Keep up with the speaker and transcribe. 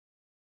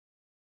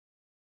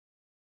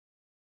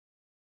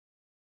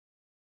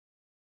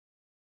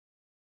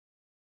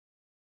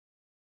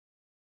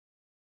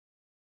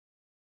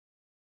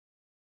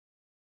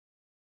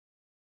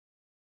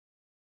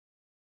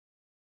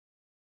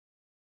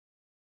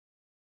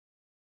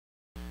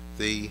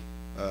The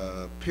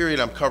period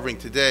I'm covering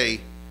today,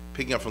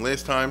 picking up from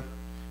last time,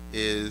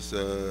 is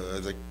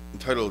as I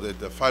entitled it,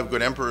 "The Five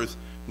Good Emperors,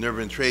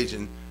 Nerva and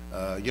Trajan."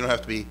 You don't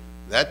have to be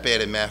that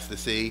bad at math to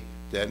see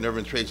that Nerva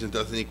and Trajan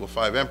doesn't equal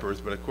 5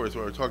 emperors, but of course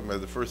what we're talking about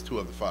is the first 2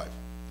 of the 5.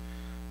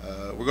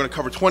 We're going to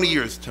cover 20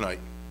 years tonight.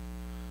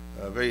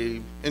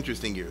 Very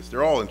interesting years.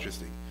 They're all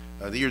interesting.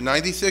 The year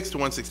 96 to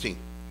 116,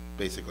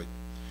 basically.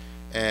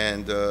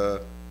 And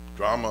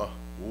drama,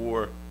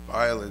 war,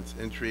 violence,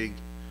 intrigue,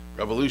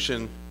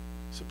 revolution,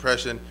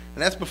 suppression,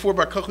 and that's before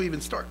Bar Kokhba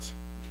even starts.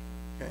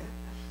 Okay?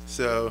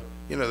 So,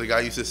 you know, the guy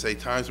used to say,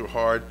 times were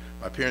hard,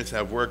 my parents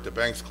didn't have work, the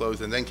banks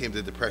closed, and then came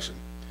the Depression.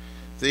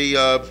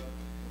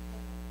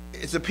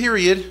 It's a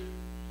period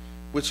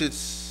which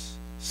is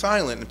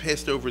silent and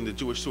passed over in the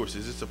Jewish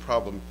sources. It's a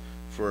problem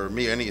for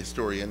me, any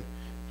historian.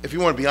 If you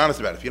want to be honest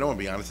about it. If you don't want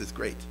to be honest, it's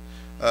great.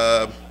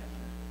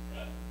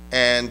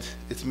 And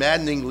it's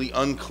maddeningly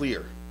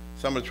unclear.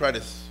 So I'm going to try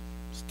to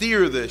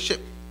steer the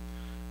ship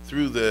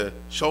through the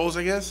shoals,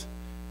 I guess,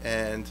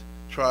 and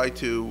try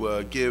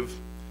to give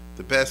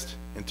the best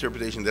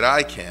interpretation that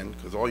I can,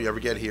 because all you ever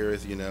get here,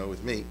 as you know,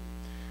 is me,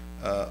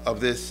 of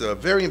this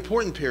very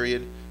important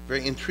period,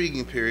 very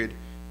intriguing period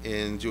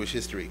in Jewish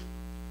history,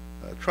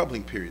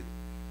 troubling period.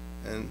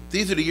 And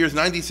these are the years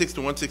 96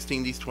 to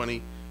 116, these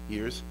 20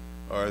 years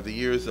are the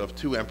years of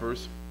 2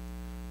 emperors,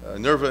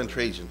 Nerva and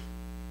Trajan,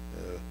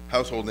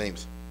 household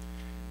names.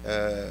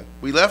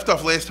 We left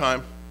off last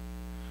time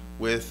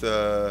with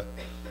the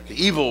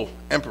evil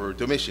emperor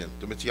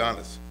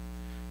Domitianus,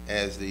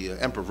 as the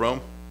emperor of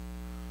Rome.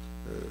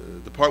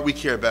 The part we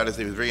care about is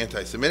that he was very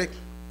anti-Semitic,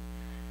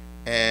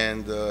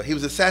 and he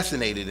was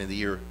assassinated in the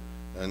year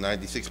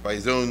 96 by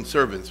his own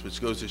servants, which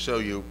goes to show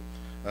you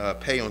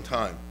pay on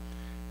time.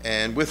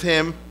 And with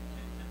him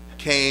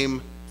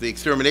came the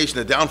extermination,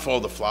 the downfall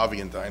of the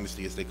Flavian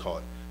dynasty, as they call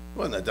it. It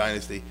wasn't a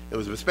dynasty, it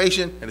was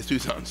Vespasian and his 2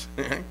 sons.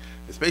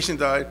 Vespasian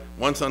died,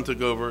 1 son took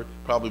over,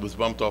 probably was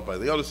bumped off by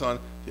the other son.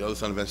 The other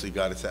son eventually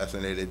got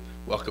assassinated.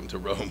 Welcome to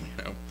Rome,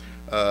 you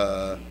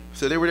know.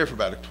 So they were there for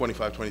about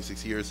 25,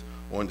 26 years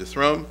on the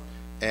throne,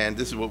 and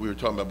this is what we were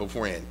talking about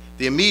beforehand.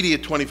 The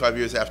immediate 25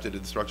 years after the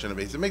destruction of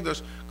Beis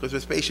Hamikdash, because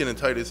Vespasian and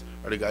Titus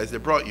are the guys that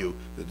brought you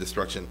the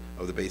destruction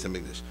of the Beis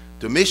Hamikdash.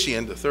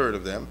 Domitian, the third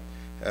of them,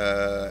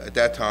 at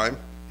that time,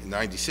 in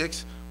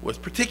 96, was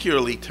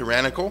particularly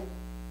tyrannical,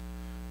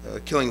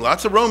 killing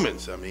lots of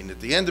Romans. I mean, at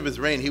the end of his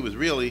reign, he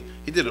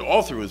did it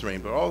all through his reign,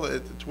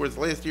 but towards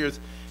the last years,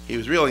 he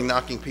was really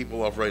knocking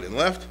people off right and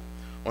left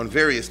on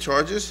various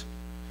charges.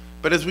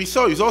 But as we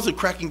saw, he was also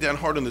cracking down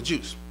hard on the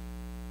Jews.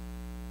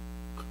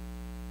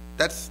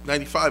 That's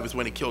 95 is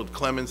when he killed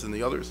Clemens and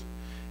the others.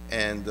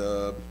 And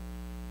as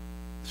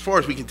far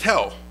as we can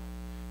tell,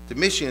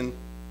 Domitian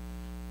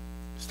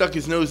stuck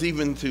his nose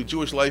even to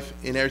Jewish life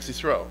in Eretz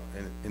Yisrael,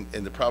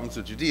 in the province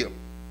of Judea.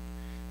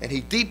 And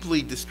he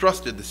deeply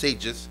distrusted the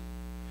sages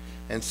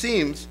and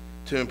seems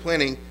to have been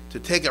planning to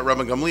take out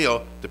Rabbi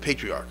Gamliel, the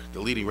patriarch,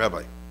 the leading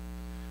rabbi.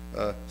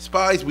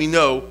 Spies, we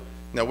know.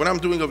 Now, what I'm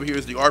doing over here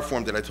is the art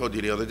form that I told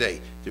you the other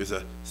day. There's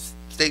a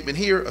statement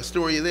here, a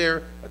story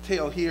there, a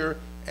tale here,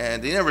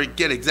 and they never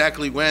get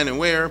exactly when and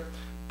where.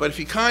 But if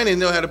you kind of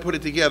know how to put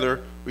it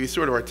together, or you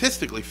sort of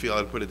artistically feel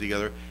how to put it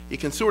together, you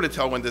can sort of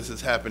tell when this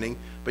is happening,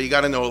 but you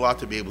got to know a lot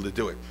to be able to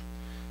do it.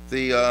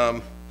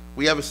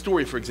 We have a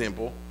story, for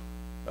example,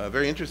 a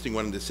very interesting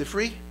one in the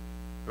Sifri,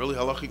 early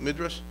halachic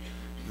midrash,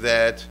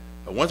 that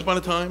once upon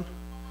a time,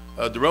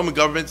 the Roman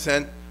government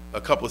sent a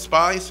couple of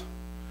spies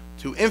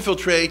to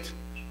infiltrate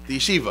the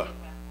yeshiva,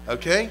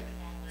 okay?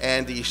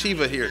 And the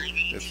yeshiva here,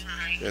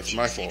 that's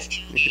my fault.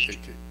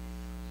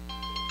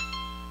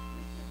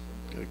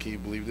 Can you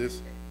believe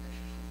this?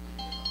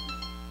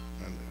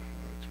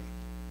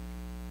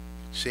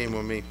 Shame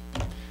on me.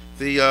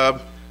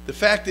 The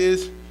fact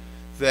is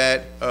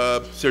that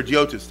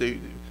Sergiotis,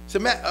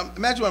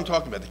 imagine what I'm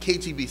talking about. The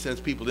KGB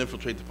sends people to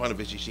infiltrate the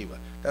Panovich yeshiva.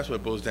 That's what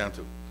it boils down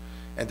to.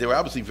 And they were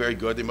obviously very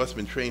good. They must have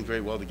been trained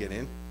very well to get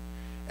in.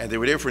 And they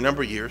were there for a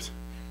number of years,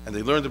 and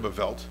they learned about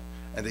Welt,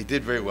 and they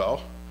did very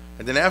well.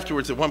 And then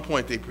afterwards, at one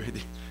point, the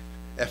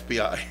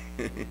FBI,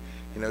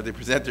 they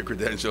present their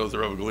credentials. The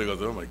Rabbi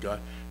goes, oh my God,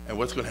 and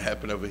what's going to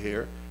happen over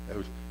here?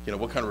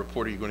 What kind of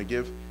report are you going to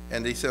give?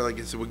 And they said,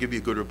 we'll give you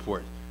a good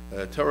report.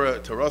 The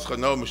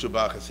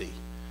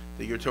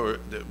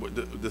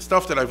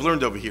stuff that I've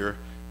learned over here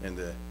in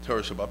the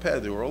Torah Shabbat Peh,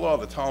 the Oral Law,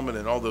 the Talmud,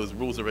 and all those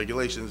rules and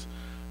regulations,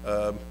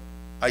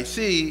 I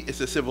see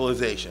it's a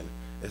civilization.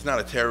 It's not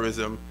a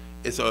terrorism.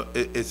 It's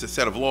a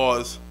set of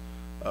laws,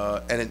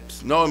 and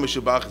it's Noam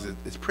Mishubach.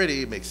 It's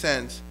pretty. It makes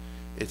sense.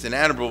 It's an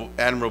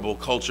admirable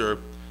culture,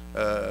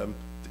 and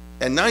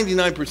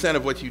 99%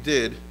 of what you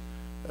did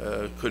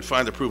could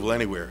find approval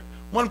anywhere.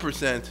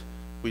 1%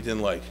 we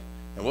didn't like.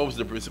 And what was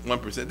the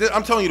 1%?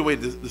 I'm telling you the way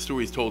the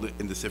story is told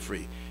in the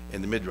Sifri,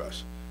 in the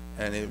Midrash.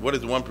 And what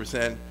is the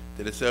 1%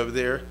 that it's over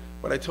there?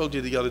 What I told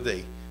you the other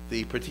day,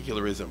 the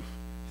particularism.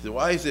 So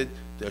why is it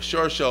the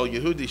Shar Shal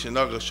Yehudi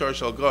Shenag Shar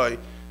Shal Goy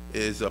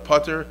is a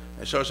Pater,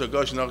 and Shar Shal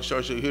Goy Shenag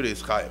Shar Shal Yehudi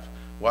is Chayev?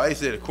 why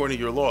is it, according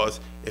to your laws,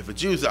 if a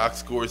Jew's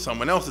ox gores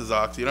someone else's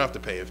ox, you don't have to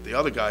pay. If the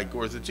other guy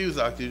gores a Jew's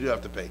ox, you do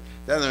have to pay.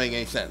 That doesn't make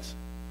any sense.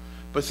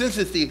 But since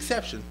it's the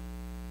exception,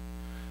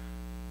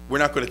 we're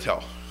not going to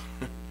tell,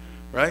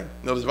 right?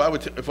 Notice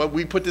if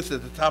we put this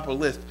at the top of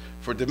the list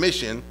for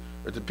Domitian,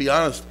 or to be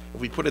honest, if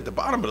we put it at the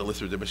bottom of the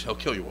list for Domitian, he'll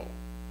kill you all,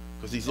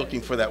 because he's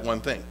looking for that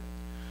one thing.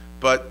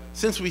 But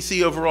since we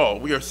see overall,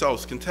 we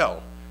ourselves can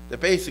tell that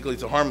basically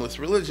it's a harmless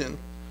religion,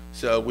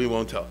 so we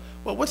won't tell.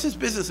 Well, what's his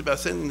business about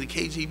sending the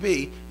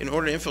KGB in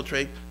order to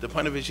infiltrate the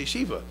Panovich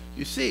yeshiva?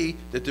 You see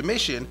that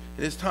Domitian,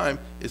 in his time,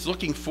 is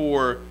looking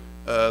for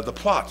the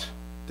plot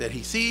that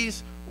he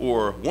sees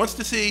or wants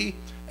to see,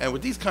 and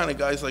with these kind of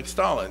guys like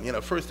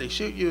Stalin, first they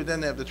shoot you, then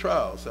they have the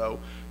trial. So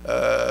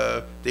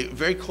they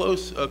very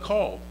close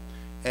call,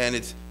 and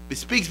it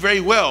speaks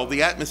very well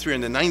the atmosphere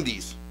in the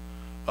 90s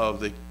of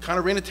the kind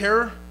of reign of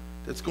terror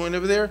that's going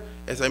over there.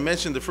 As I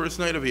mentioned the first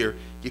night over here,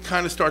 you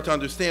kind of start to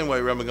understand why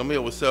Rabbi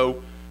Gamliel was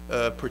so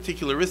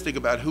particularistic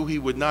about who he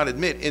would not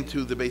admit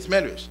into the Beis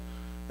Medrash.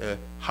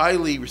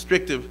 Highly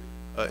restrictive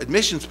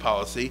admissions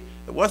policy.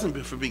 It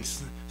wasn't for being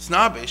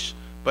snobbish,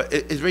 but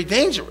it's very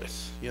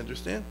dangerous. You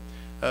understand?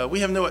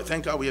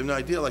 Thank God we have no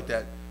idea like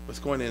that what's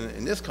going on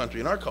in this country,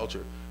 in our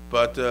culture.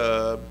 But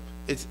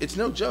it's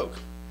no joke.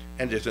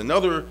 And there's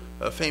another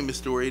famous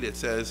story that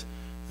says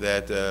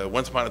that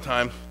once upon a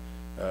time,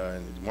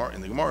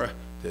 in the Gemara,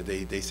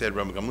 they said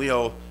Rabbi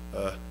Gamliel,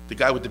 the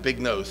guy with the big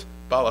nose,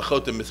 Bala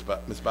Chota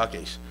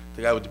Misbakesh,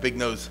 the guy with the big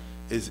nose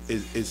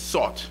is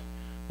sought,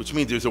 which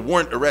means there's a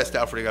warrant arrest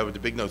out for the guy with the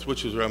big nose,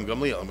 which was Rabbi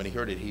Gamliel. And when he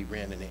heard it, he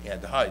ran and he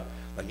had to hide,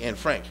 like Anne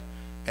Frank.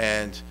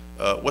 And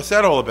what's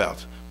that all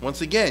about?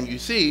 Once again, you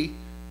see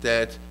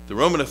that the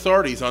Roman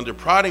authorities, under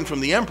prodding from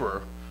the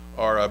emperor,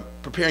 are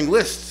preparing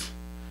lists,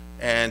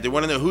 and they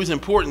want to know who's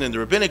important in the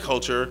rabbinic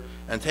culture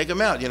and take them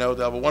out. They'll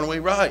have a one-way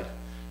ride.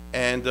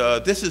 And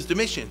this is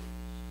Domitian.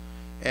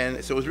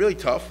 And so it was really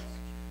tough.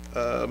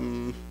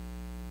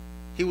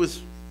 He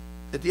was,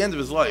 at the end of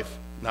his life,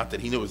 not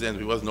that he knew his end,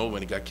 he wasn't old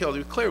when he got killed, he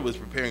was clear he was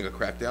preparing a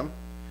crackdown.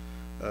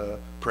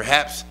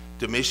 Perhaps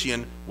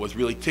Domitian was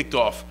really ticked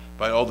off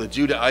by all the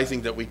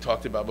Judaizing that we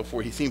talked about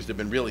before. He seems to have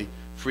been really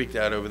freaked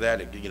out over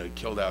that. He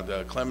killed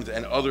out Clemens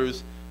and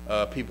others.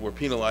 People were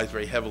penalized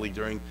very heavily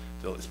during,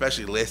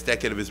 especially the last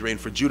decade of his reign,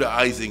 for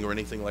Judaizing or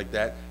anything like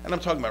that. And I'm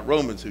talking about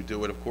Romans who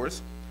do it, of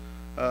course.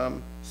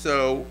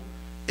 So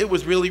it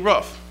was really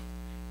rough.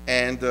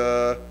 And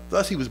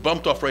thus he was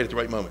bumped off right at the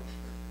right moment.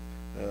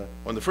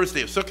 On the first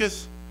day of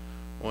Sukkot,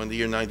 on the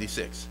year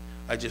 96.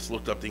 I just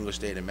looked up the English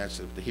date and matched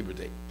it with the Hebrew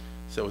date.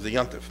 So it was a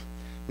Yontif.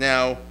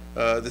 Now,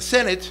 the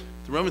Senate,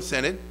 the Roman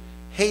Senate,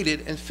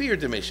 hated and feared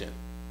Domitian.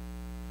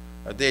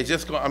 They had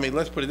just gone,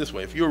 let's put it this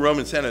way. If you were a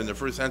Roman Senate in the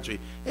first century,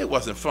 it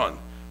wasn't fun.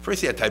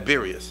 First you had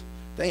Tiberius,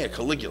 then you had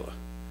Caligula,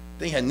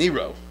 then you had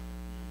Nero,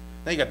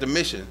 then you got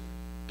Domitian,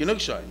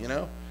 Genugshai,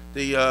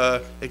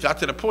 It got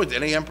to the point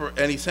that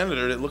any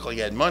senator that looked like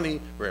he had money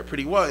or a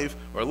pretty wife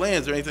or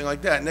lands or anything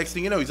like that, next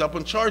thing you know, he's up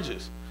on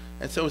charges.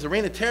 And so it was a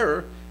reign of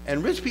terror,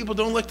 and rich people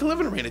don't like to live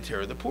in a reign of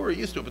terror. The poor are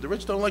used to it, but the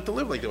rich don't like to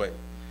live like that way.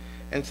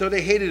 And so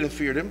they hated and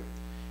feared him.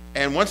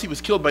 And once he was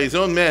killed by his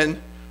own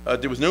men,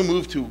 there was no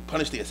move to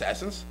punish the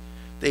assassins.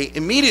 They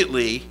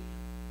immediately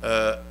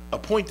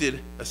appointed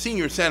a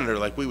senior senator,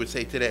 like we would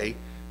say today,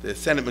 the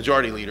Senate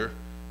Majority Leader,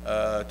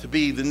 to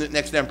be the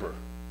next emperor,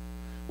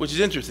 which is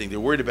interesting. They're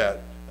worried about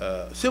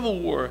civil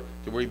war.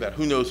 They're worried about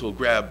who knows who'll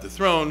grab the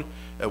throne.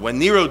 When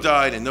Nero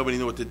died and nobody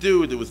knew what to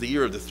do, there was the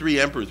year of the three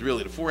emperors,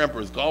 really, the four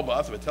emperors,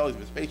 Galba, Vitellius,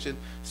 Vespasian,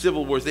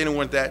 civil wars. They didn't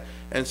want that.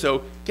 And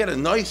so get a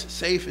nice,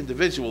 safe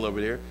individual over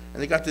there.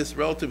 And they got this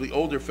relatively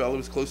older fellow who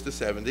was close to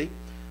 70,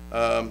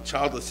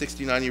 childless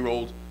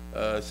 69-year-old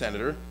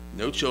senator,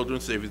 no children,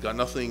 so if he's got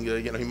nothing,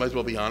 he might as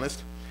well be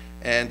honest.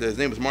 And his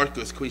name was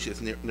Marcus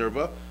Quintius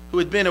Nerva, who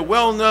had been a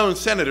well-known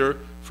senator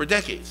for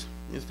decades.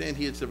 You understand?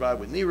 He had survived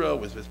with Nero,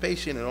 with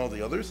Vespasian, and all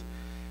the others.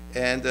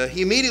 And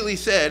he immediately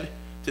said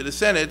to the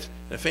Senate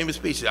in a famous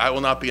speech, I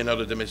will not be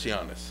another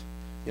Domitianus.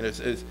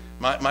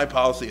 My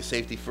policy is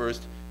safety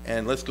first,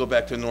 and let's go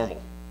back to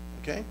normal.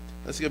 Okay?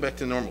 Let's go back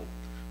to normal.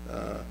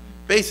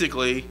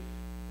 Basically,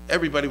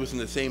 everybody was in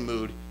the same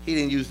mood. He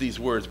didn't use these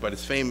words, but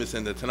it's famous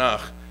in the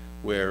Tanakh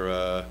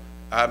where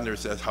Abner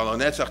says,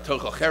 Halonetzach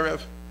tochel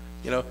cherev,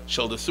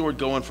 shall the sword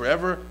go on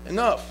forever?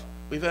 Enough.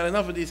 We've had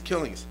enough of these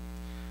killings.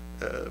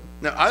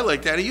 Now, I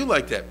like that, and you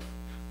like that.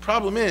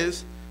 Problem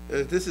is,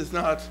 this is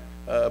not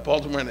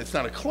Baltimore, and it's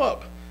not a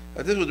club.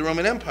 This was the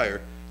Roman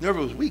Empire. Nerva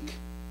was weak.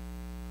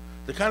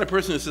 The kind of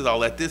person who says, I'll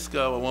let this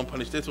go, I won't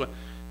punish this one,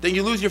 then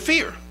you lose your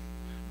fear.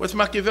 What's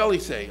Machiavelli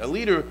say? A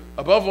leader,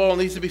 above all,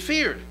 needs to be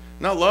feared,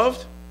 not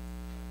loved.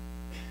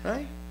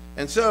 Right?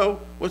 And so,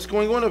 what's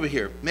going on over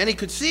here? Many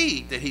could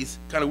see that he's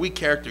kind of weak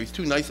character, he's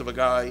too nice of a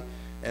guy,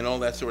 and all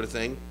that sort of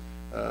thing.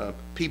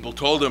 People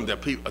told him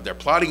that they're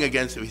plotting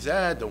against him. He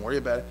said, don't worry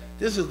about it.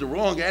 This is the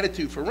wrong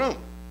attitude for Rome.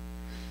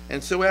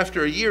 And so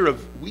after a year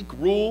of weak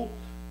rule,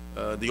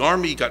 the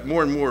army got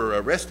more and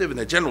more restive, and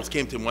the generals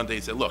came to him one day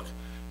and said, look,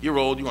 you're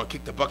old, you want to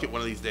kick the bucket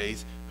one of these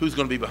days. Who's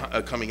going to be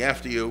coming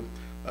after you?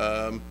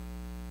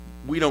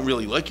 we don't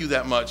really like you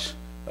that much.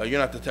 You're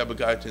not the type of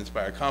guy to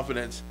inspire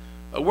confidence.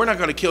 We're not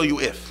going to kill you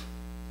if.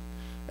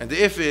 And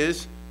the if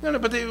is, no,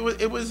 but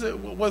it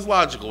was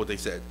logical what they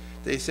said.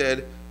 They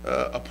said,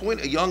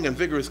 appoint a young and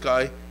vigorous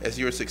guy as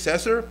your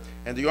successor,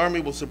 and the army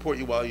will support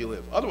you while you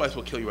live. Otherwise,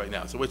 we'll kill you right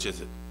now. So which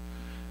is it?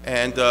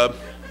 And,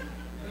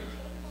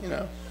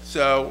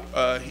 so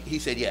he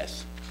said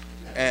yes.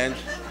 And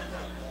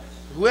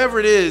whoever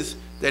it is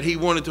that he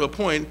wanted to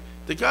appoint,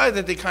 the guy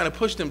that they kind of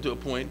pushed him to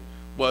appoint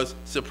was,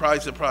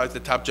 surprise, surprise, the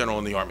top general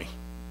in the army.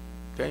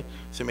 Okay?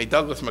 So he made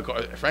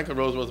Franklin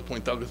Roosevelt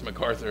appoint Douglas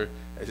MacArthur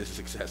as his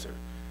successor.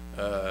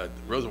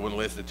 Roosevelt wouldn't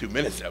lasted 2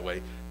 minutes that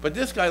way. But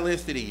this guy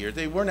lasted a year.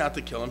 They weren't out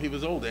to kill him. He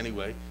was old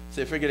anyway.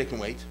 So they figured they can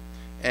wait.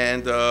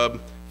 And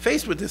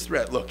faced with this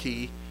threat, look,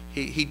 he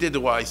did the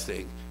wise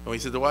thing. And when he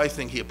said the wise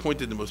thing, he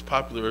appointed the most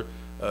popular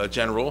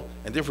general,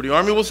 and therefore the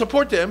army will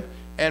support them.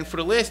 And for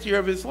the last year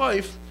of his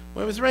life,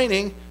 when it was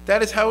reigning,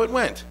 that is how it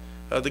went.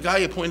 The guy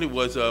he appointed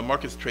was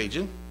Marcus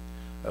Trajan,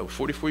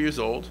 44 years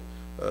old,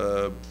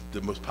 the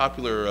most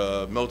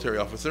popular military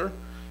officer.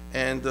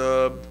 And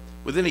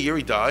within a year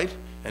he died,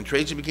 and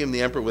Trajan became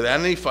the emperor without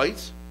any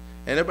fights,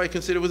 and everybody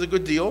considered it was a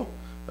good deal.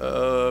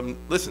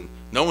 Listen,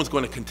 no one's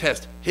going to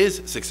contest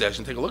his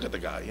succession. Take a look at the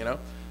guy,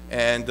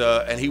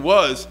 And he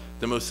was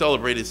the most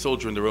celebrated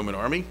soldier in the Roman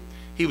army.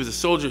 He was a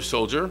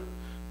soldier,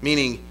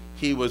 meaning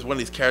he was one of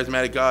these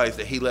charismatic guys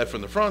that he led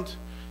from the front.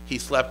 He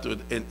slept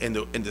in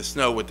the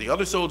snow with the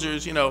other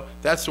soldiers,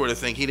 that sort of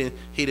thing.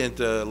 He didn't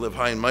live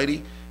high and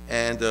mighty,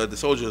 and the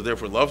soldiers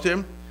therefore loved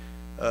him.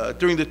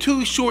 During the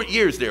 2 short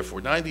years,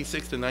 therefore,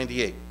 96 to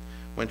 98,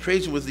 when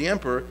Trajan was the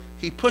emperor,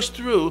 he pushed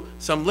through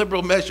some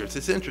liberal measures.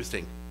 It's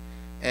interesting.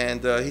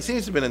 And he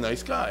seems to have been a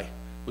nice guy,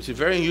 which is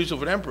very unusual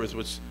for emperors,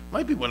 which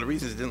might be one of the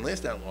reasons it didn't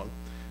last that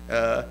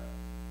long.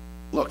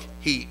 Look,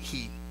 he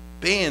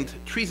banned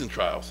treason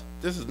trials.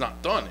 This is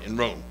not done in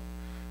Rome.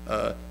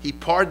 He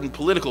pardoned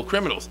political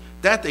criminals.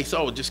 That they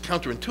saw was just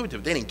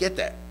counterintuitive. They didn't get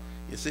that,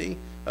 you see.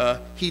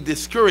 He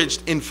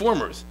discouraged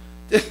informers.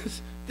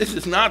 This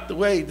is not the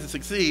way to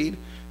succeed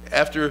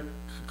after,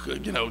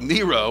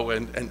 Nero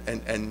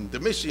and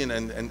Domitian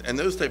and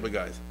those type of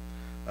guys.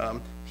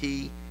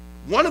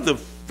 One of the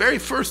very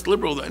first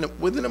liberal,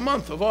 within a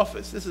month of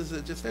office, this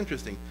is just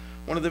interesting,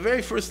 one of the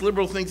very first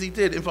liberal things he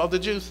did involved the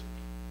Jews.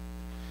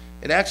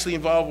 It actually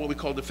involved what we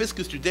call the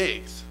fiscus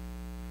Judaeus,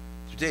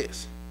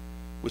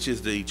 which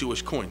is the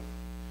Jewish coin.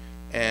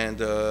 And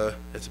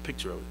that's a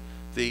picture of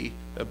it.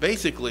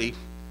 Basically,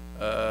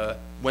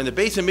 when the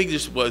Beis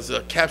Hamikdash was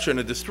captured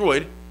and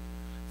destroyed,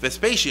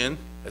 Vespasian,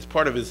 as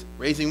part of his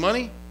raising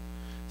money,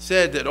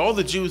 said that all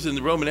the Jews in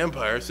the Roman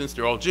Empire, since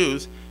they're all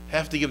Jews,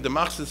 have to give the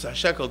machzas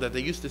hashekel that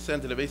they used to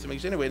send to the Beis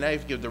Hamikdash anyway. Now you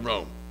have to give to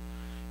Rome.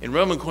 In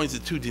Roman coins,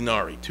 it's 2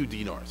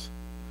 dinars.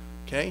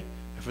 Okay?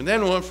 And from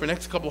then on, for the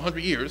next couple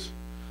hundred years,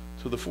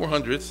 to the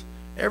 400s,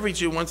 every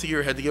Jew once a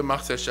year had to give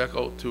machzas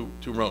shekel to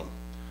Rome.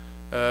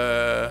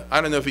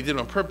 I don't know if he did it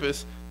on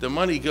purpose. The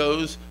money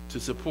goes to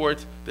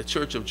support the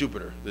Church of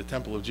Jupiter, the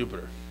Temple of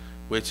Jupiter,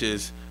 which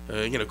is,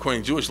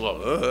 according to Jewish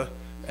law.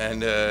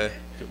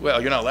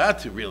 Well, you're not allowed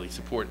to really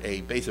support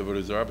a base of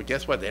Avodah Zarah, but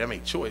guess what? They had to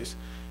make a choice.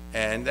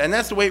 And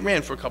that's the way it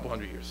ran for a couple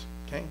hundred years.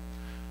 Okay.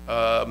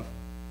 Now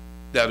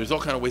there's all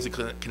kind of ways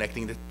of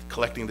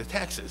collecting the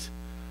taxes.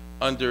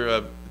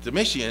 Under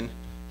Domitian,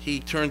 he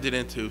turned it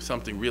into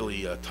something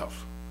really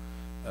tough,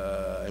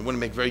 and wanted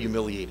to make very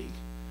humiliating.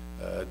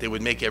 They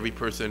would make every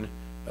person,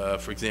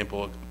 for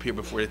example, appear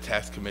before the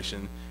tax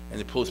commission, and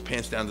they pull his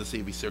pants down to see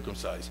if he's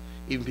circumcised.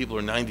 Even people who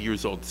are 90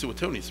 years old.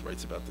 Suetonius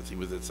writes about this. He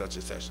was at such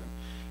a session,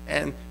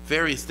 and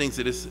various things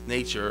of this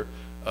nature,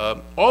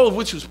 all of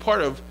which was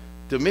part of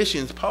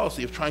Domitian's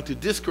policy of trying to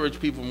discourage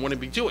people from wanting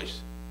to be Jewish.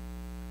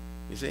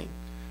 You see?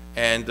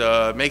 And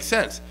makes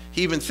sense.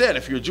 He even said,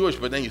 if you're Jewish,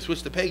 but then you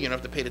switch to pagan, you don't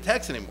have to pay the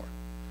tax anymore.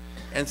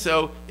 And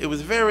so it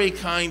was very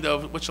kind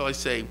of, what shall I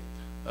say,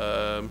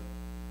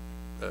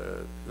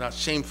 not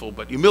shameful,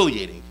 but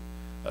humiliating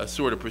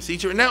sort of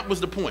procedure. And that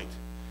was the point.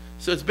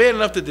 So it's bad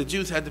enough that the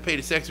Jews had to pay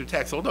this extra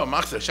tax, although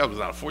machzas shekel is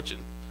not a fortune.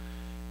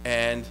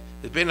 And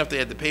it's bad enough they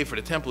had to pay for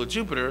the Temple of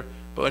Jupiter,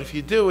 but if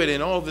you do it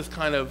in all this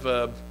kind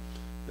of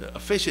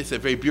officious, a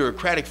very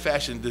bureaucratic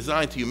fashion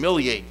designed to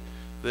humiliate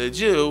the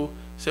Jew,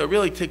 so it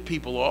really ticked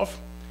people off.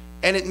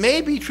 And it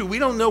may be true. We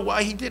don't know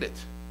why he did it.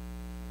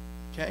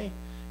 Okay?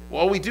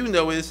 All we do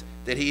know is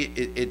that he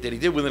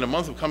did within a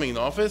month of coming in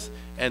office.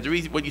 And the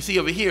reason, what you see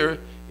over here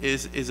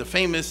is a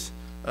famous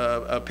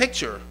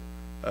picture.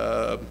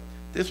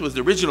 This was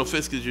the original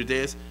fiscus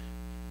Judaeus.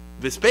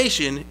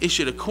 Vespasian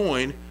issued a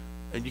coin,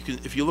 and you can,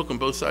 if you look on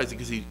both sides, you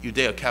can see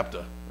Judea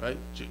capta, right?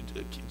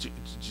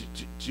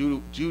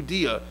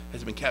 Judea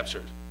has been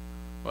captured,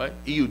 right?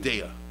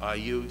 Iudea,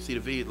 I-U, see the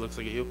V, it looks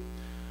like a U,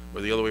 or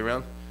the other way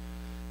around.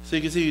 So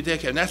you can see Judea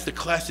capta, and that's the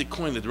classic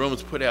coin that the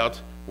Romans put out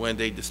when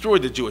they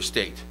destroyed the Jewish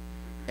state.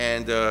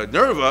 And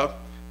Nerva,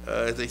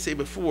 as I say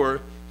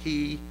before,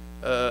 he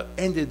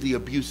ended the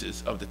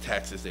abuses of the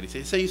taxes that he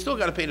said. So you still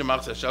got to pay the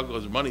machzas shekel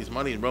because money is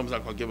money, and Rome's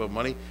not going to give up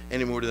money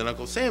any more than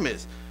Uncle Sam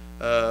is.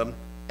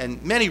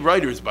 And many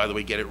writers, by the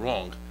way, get it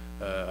wrong.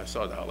 I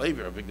saw the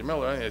Halevi or Victor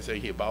Miller, I say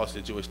he abolished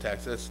the Jewish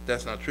tax.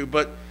 That's not true.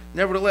 But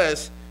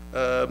nevertheless,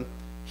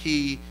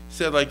 he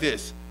said like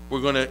this: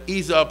 we're going to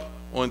ease up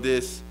on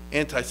this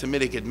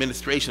anti-Semitic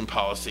administration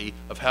policy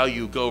of how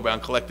you go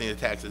around collecting the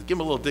taxes. Give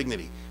them a little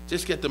dignity.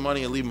 Just get the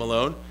money and leave them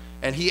alone.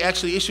 And he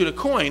actually issued a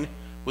coin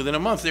within a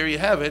month. There you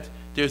have it.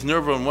 There's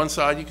Nerva on one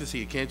side. You can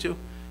see it, can't you?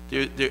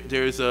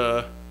 There's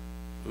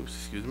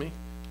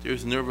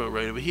Nerva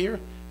right over here.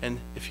 And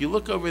if you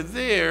look over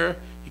there,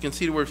 you can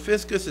see the word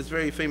fiscus. It's a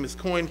very famous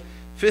coin.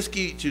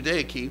 Fisci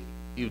Judaici,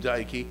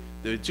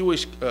 the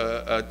Jewish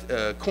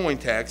coin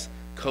tax,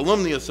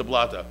 calumnia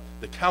sublata,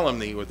 the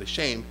calumny or the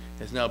shame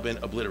has now been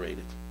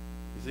obliterated.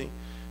 You see?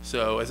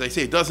 So as I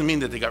say, it doesn't mean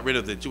that they got rid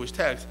of the Jewish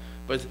tax,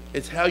 but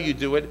it's how you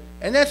do it.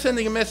 And that's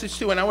sending a message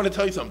too. And I want to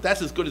tell you something.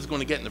 That's as good as it's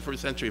going to get in the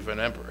first century for an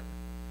emperor.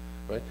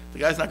 Right? The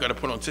guy's not going to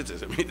put on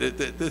tzitzis. I mean,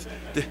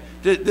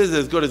 this is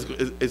as good as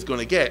it's going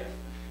to get.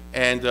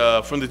 And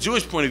from the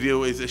Jewish point of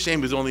view, a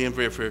shame is only in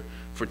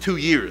for 2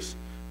 years.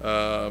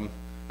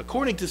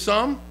 According to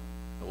some,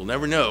 we'll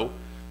never know,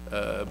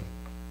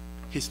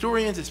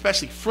 historians,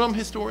 especially from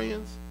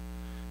historians,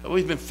 have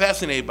always been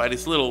fascinated by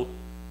this little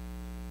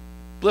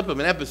blip of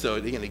an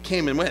episode. Again, it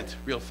came and went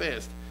real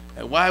fast.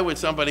 And why would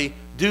somebody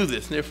do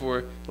this? And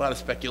therefore, a lot of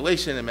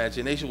speculation,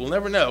 imagination. We'll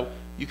never know.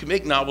 You can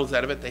make novels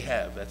out of it. They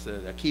have. That's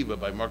Akiva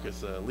by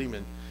Marcus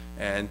Lehman.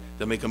 And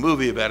they'll make a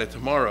movie about it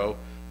tomorrow.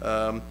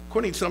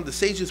 According to some, the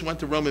sages went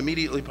to Rome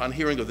immediately upon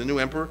hearing of the new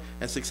emperor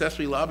and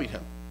successfully lobbied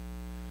him.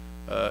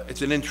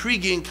 It's an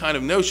intriguing kind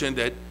of notion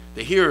that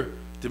they hear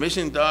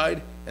Domitian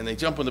died and they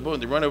jump on the boat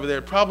and they run over there.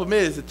 The problem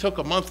is it took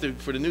a month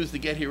for the news to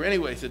get here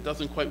anyway, so it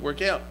doesn't quite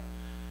work out.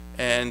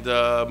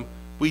 And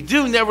we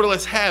do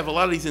nevertheless have a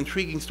lot of these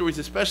intriguing stories,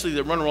 especially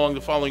that run along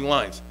the following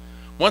lines.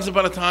 Once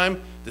upon a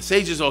time, the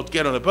sages all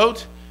get on a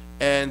boat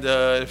and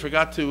they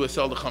forgot to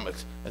sell the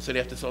chametz, and so they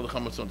have to sell the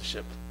chametz on the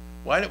ship.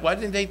 Why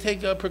didn't they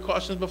take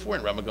precautions before?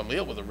 And Rabbi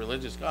Gamliel was a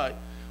religious guy.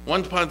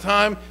 Once upon a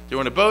time, they're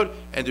on a boat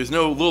and there's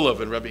no lulav,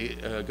 and Rabbi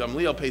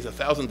Gamliel pays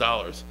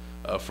 $1,000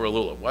 for a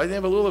lulav. Why didn't they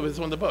have a lulav? It's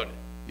on the boat.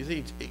 You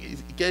see,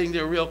 he's getting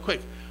there real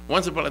quick.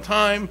 Once upon a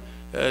time,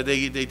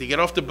 they get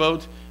off the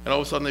boat, and all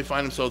of a sudden they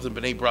find themselves in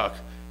Bnei Brak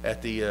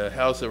at the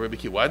house of Rabbi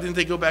Kiva. Why didn't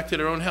they go back to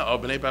their own house? Oh,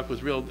 Bnei Brak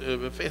was real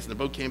fast, and the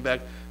boat came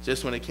back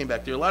just when they came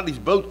back. There are a lot of these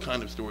boat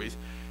kind of stories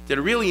that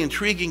are really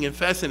intriguing and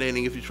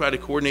fascinating if you try to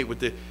coordinate with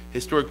the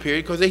historic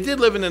period, because they did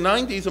live in the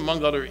 90s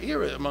among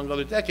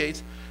other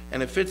decades,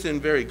 and it fits in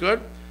very good.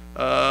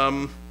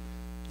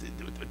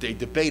 They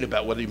debate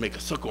about whether you make a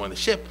sukkah on the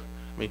ship.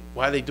 I mean,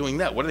 why are they doing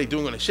that? What are they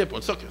doing on a ship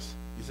on sukkahs?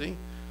 You see?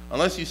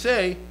 Unless you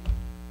say,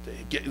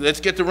 let's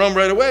get to Rome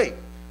right away.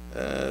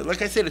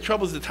 Like I say, the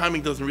trouble is the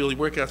timing doesn't really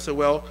work out so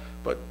well,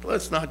 but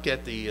let's not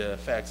get the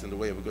facts in the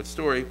way of a good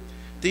story.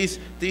 These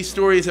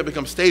stories have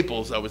become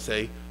staples, I would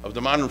say, of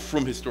the modern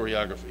frum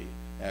historiography,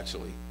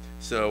 actually.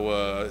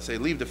 So say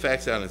leave the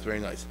facts out, and it's very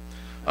nice.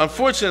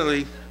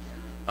 Unfortunately,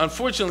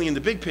 in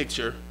the big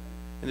picture,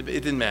 it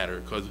didn't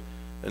matter, because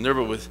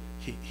Nerva was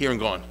here and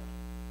gone.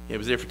 He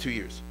was there for 2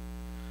 years.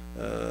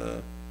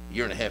 A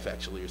year and a half,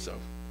 actually, or so.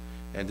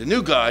 And the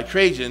new guy,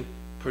 Trajan,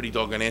 pretty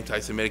doggone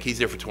anti-Semitic, he's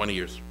there for 20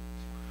 years.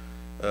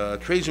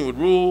 Trajan would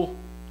rule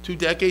 2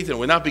 decades, and it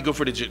would not be good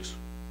for the Jews.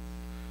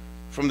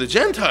 From the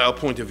Gentile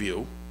point of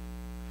view,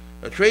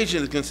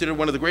 Trajan is considered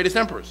one of the greatest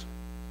emperors.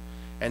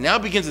 And now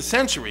begins a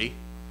century,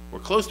 or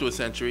close to a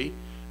century,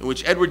 in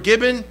which Edward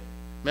Gibbon,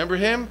 remember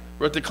him,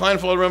 wrote The Decline and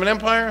Fall of the Roman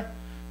Empire,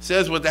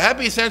 says was the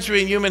happiest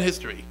century in human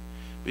history,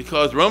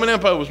 because the Roman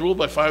Empire was ruled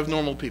by 5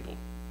 normal people.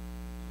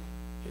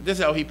 This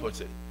is how he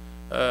puts it.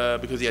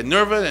 Because he had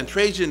Nerva, then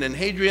Trajan, then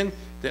Hadrian,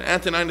 then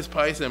Antoninus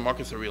Pius, and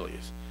Marcus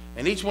Aurelius.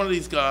 And each one of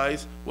these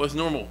guys was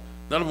normal.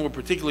 None of them were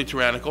particularly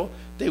tyrannical.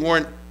 They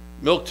weren't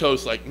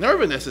milquetoast like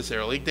Nerva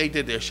necessarily. They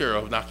did their share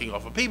of knocking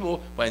off of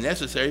people when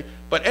necessary.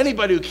 But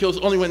anybody who kills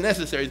only when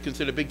necessary is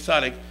considered big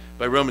tzaddik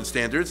by Roman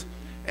standards.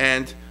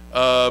 And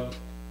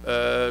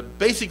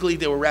basically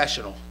they were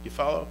rational. You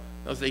follow?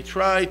 As they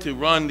tried to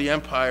run the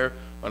empire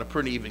on a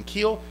pretty even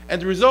keel.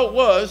 And the result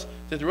was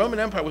that the Roman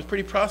Empire was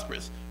pretty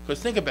prosperous.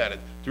 Because think about it.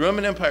 The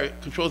Roman Empire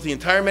controls the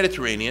entire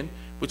Mediterranean,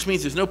 which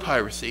means there's no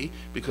piracy,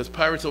 because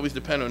pirates always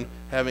depend on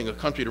having a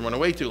country to run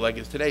away to, like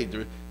it's today.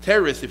 The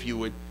terrorists, if you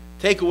would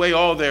take away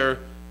all their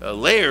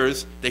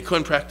layers, they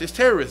couldn't practice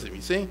terrorism,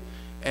 you see?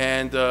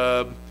 And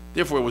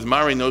therefore, it was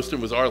Mare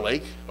Nostrum, was our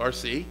lake, our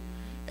sea.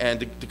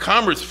 And the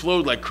commerce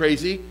flowed like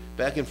crazy,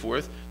 back and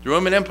forth. The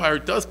Roman Empire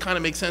does kind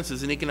of make sense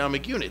as an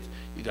economic unit.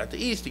 You got the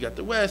East, you got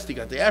the West, you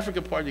got the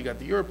Africa part, you got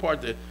the Europe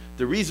part,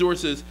 the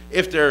resources,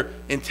 if they're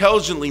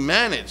intelligently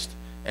managed,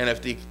 and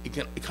if the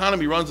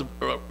economy runs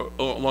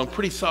along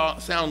pretty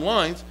sound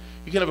lines,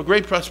 you can have a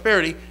great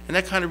prosperity, and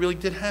that kind of really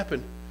did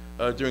happen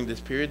during this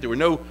period. There were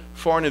no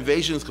foreign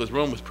invasions because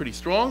Rome was pretty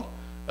strong,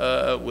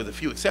 with a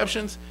few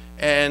exceptions,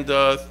 and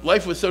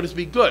life was, so to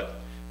speak, good.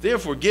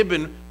 Therefore,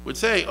 Gibbon would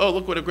say, oh,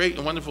 look what a great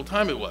and wonderful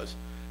time it was.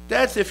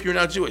 That's if you're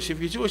not Jewish.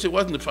 If you're Jewish, it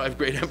wasn't the 5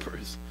 great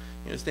emperors.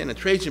 You understand? And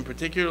Trajan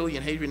particularly,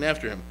 and Hadrian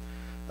after him.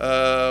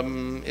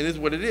 It is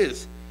what it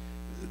is.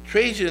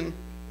 Trajan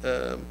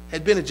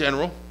had been a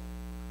general.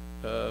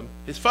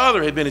 His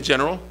father had been a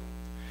general.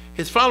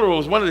 His father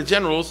was one of the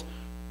generals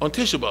on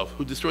Tisha B'Av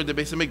who destroyed the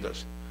Beis HaMikdash.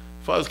 His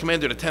father was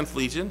commander of the 10th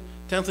Legion.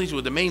 10th Legion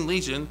was the main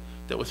legion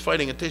that was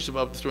fighting at Tisha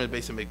B'Av, destroying the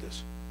Beis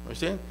HaMikdash.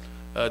 Understand?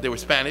 They were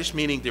Spanish,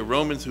 meaning they're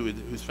Romans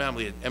whose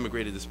family had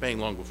emigrated to Spain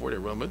long before they're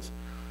Romans.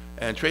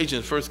 And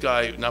Trajan, the first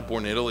guy not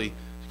born in Italy,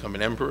 to become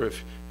an emperor.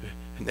 If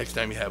next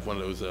time you have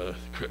one of those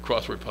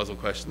crossword puzzle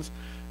questions,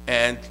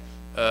 and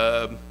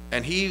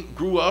he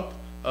grew up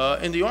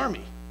in the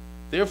army.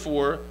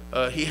 Therefore,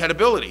 he had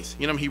abilities.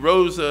 He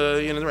rose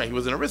in the rank. He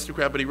was an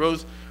aristocrat, but he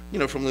rose,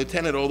 from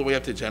lieutenant all the way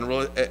up to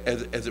general,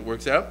 as it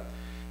works out.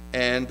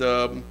 And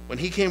when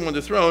he came on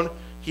the throne,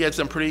 he had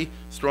some pretty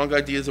strong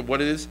ideas of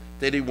what it is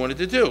that he wanted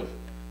to do.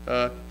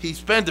 He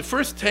spent the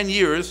first 10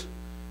 years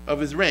of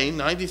his reign,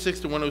 96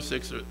 to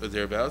 106 or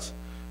thereabouts,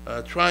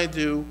 trying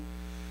to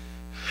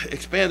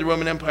expand the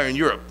Roman Empire in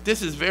Europe.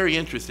 This is very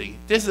interesting.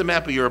 This is a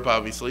map of Europe,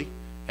 obviously,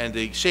 and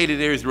the shaded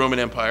area is the Roman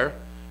Empire.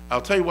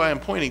 I'll tell you why I'm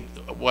pointing,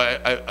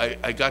 why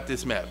I got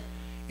this map.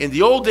 In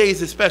the old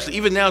days especially,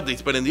 even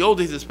nowadays, but in the old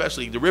days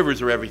especially, the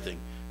rivers are everything,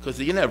 because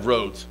you didn't have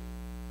roads.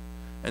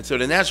 And so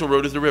the natural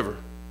road is the river.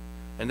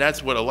 And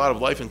that's what a lot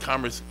of life and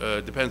commerce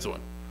depends on.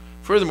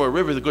 Furthermore, a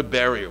river is a good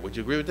barrier. Would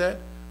you agree with that?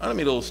 I don't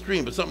mean a little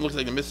stream, but something looks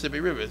like the Mississippi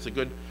River. It's a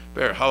good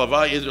barrier.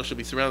 Halavai, Israel should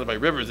be surrounded by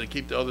rivers that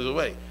keep the others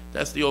away.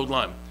 That's the old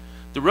line.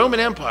 The Roman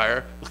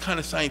Empire was kind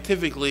of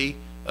scientifically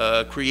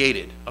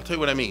created. I'll tell you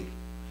what I mean.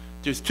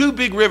 There's two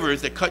big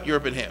rivers that cut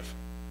Europe in half.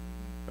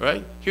 All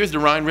right? Here's the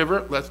Rhine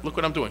River. Look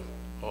what I'm doing.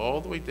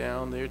 All the way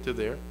down there to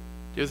there.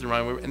 There's the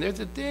Rhine River. And there's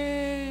the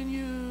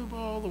Danube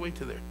all the way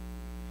to there.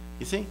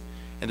 You see?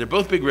 And they're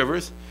both big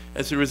rivers.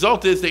 And so the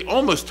result is they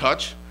almost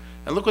touch.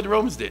 And look what the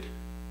Romans did.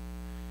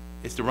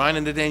 It's the Rhine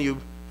and the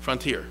Danube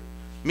frontier.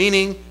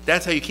 Meaning,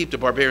 that's how you keep the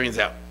barbarians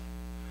out.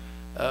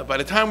 By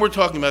the time we're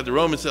talking about the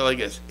Romans, I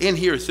guess, in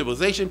here is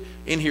civilization,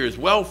 in here is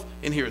wealth,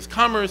 in here is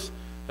commerce,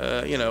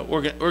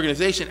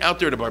 organization. Out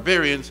there, the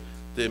barbarians.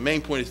 The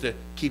main point is to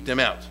keep them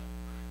out.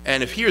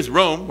 And if here's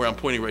Rome, where I'm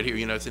pointing right here,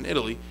 it's in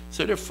Italy,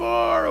 so they're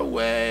far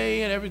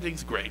away and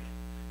everything's great.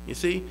 You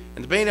see?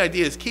 And the main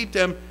idea is keep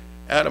them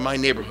out of my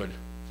neighborhood.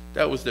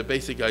 That was the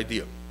basic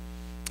idea.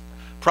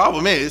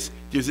 Problem is,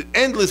 there's an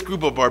endless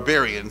group of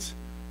barbarians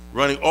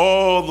running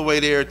all the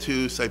way there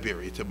to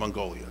Siberia, to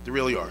Mongolia. There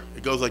really are.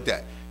 It goes like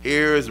that.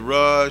 Here's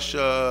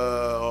Russia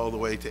all the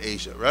way to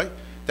Asia, right?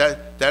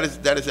 That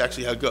is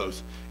actually how it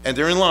goes. And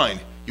they're in line.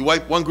 You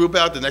wipe one group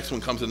out, the next one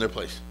comes in their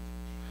place.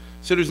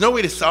 So there's no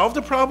way to solve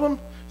the problem.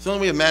 It's the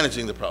only way of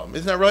managing the problem.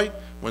 Isn't that right?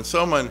 When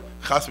someone,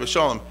 chas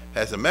v'shalom,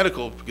 has a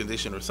medical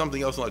condition or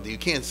something else like that you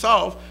can't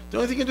solve, the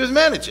only thing you can do is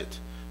manage it.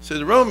 So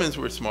the Romans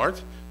were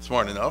smart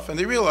enough, and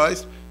they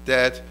realized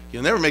that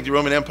you'll never make the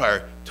Roman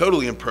Empire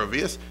totally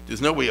impervious.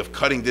 There's no way of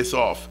cutting this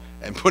off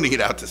and putting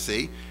it out to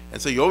sea.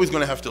 And so you're always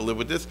going to have to live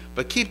with this,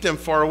 but keep them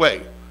far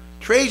away.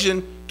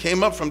 Trajan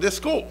came up from this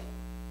school.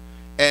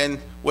 And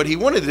what he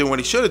wanted to do, what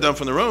he should have done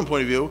from the Roman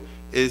point of view,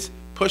 is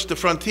push the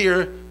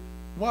frontier.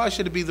 Why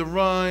should it be the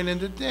Rhine and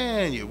the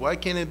Danube? Why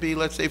can't it be,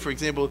 let's say, for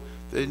example,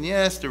 the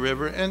Dniester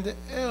River and the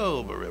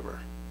Elbe River,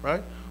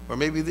 right? Or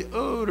maybe the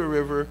Oder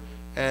River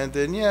and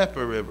the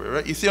Dnieper River,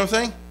 right? You see what I'm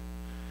saying?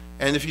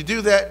 And if you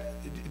do that,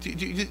 do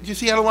you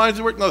see how the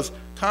lines work? No,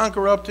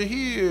 conquer up to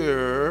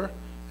here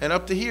and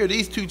up to here,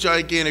 these two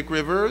gigantic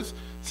rivers,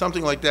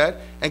 something like that,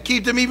 and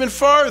keep them even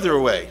farther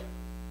away.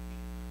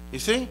 You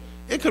see?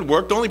 It could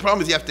work. The only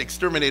problem is you have to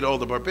exterminate all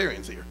the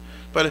barbarians here.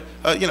 But,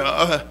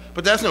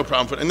 but that's no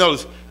problem. And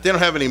notice, they don't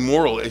have any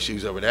moral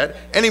issues over that,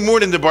 any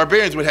more than the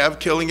barbarians would have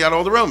killing out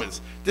all the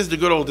Romans. This is the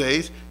good old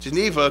days.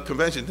 Geneva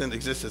Convention didn't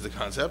exist as a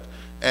concept.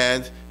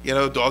 And,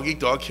 dog eat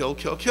dog, kill,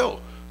 kill,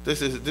 kill.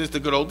 This is the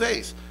good old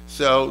days.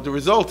 So the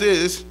result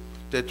is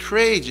that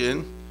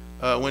Trajan,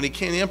 when he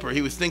became the emperor,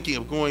 he was thinking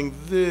of going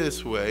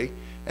this way.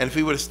 And if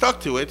he would have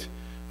stuck to it,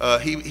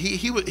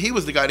 he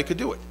was the guy that could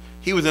do it.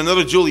 He was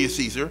another Julius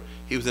Caesar.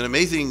 He was an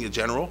amazing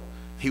general.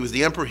 He was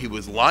the emperor. He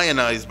was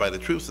lionized by the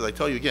troops. As I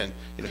tell you again,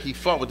 he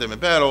fought with them in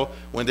battle.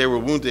 When they were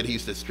wounded, he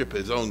used to strip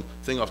his own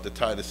thing off to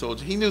tie the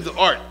soldier. He knew the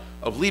art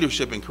of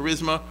leadership and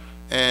charisma,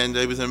 and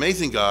he was an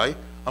amazing guy.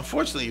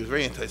 Unfortunately, he was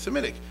very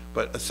anti-Semitic.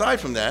 But aside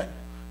from that,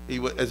 he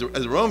was, as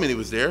a Roman, he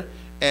was there.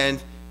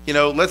 And,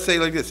 let's say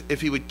like this.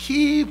 If he would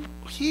keep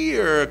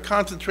here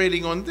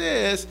concentrating on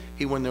this,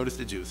 he wouldn't notice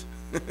the Jews.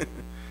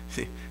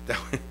 See,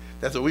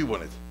 that's what we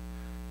wanted.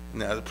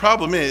 Now, the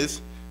problem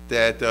is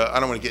that, I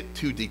don't want to get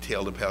too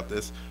detailed about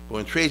this, but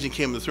when Trajan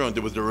came to the throne,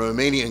 there was the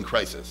Romanian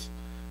crisis,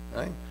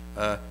 right?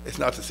 It's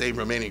not the same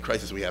Romanian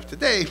crisis we have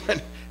today,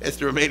 but it's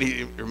the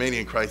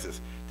Romanian crisis.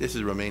 This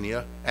is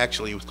Romania.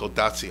 Actually, it was called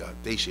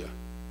Dacia,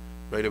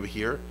 right over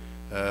here.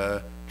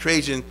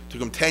 Trajan took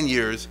them 10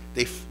 years.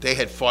 They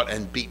had fought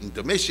and beaten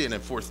Domitian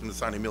and forced them to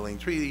sign a Milling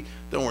Treaty.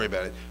 Don't worry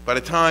about it. By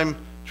the time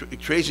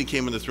Trajan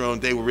came on the throne,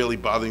 they were really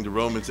bothering the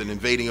Romans and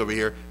invading over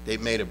here. They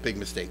made a big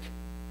mistake.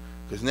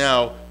 Because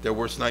now their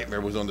worst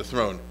nightmare was on the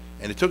throne.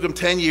 And it took him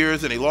 10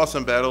 years, and he lost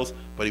some battles,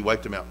 but he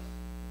wiped them out.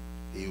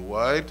 He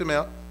wiped them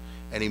out,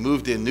 and he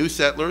moved in new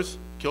settlers,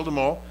 killed them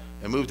all,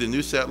 and moved in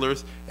new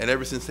settlers, and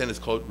ever since then it's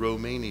called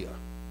Romania.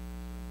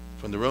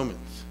 from the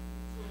Romans,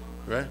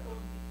 right?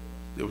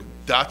 It was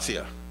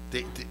Dacia,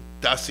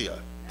 Dacia,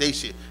 they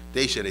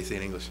say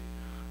in English.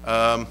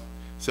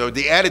 So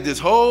they added this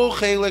whole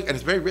chelik, and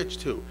it's very rich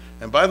too.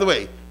 And by the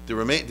way,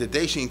 the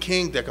Dacian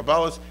king,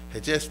 Decabalus,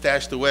 had just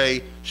stashed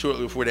away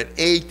shortly before that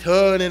 1.5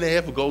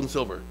 tons of gold and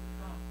silver.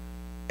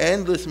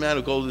 Endless amount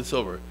of gold and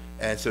silver.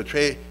 And so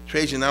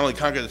Trajan not only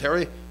conquered the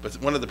territory, but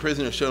one of the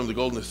prisoners showed him the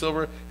gold and the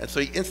silver, and so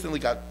he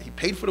instantly he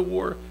paid for the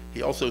war.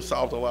 He also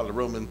solved a lot of the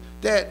Roman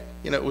debt.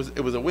 You know,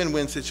 it was a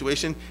win-win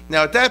situation.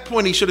 Now at that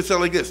point, he should have said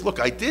like this: look,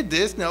 I did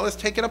this, now let's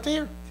take it up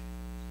there.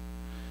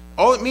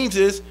 All it means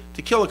is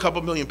to kill a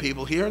couple million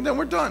people here, and then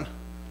we're done.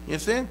 You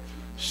understand?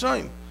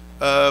 Shine.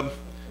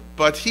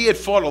 But he had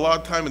fought a lot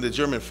of time in the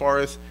German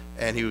forest,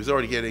 and he was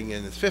already getting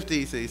in his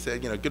 50s, so he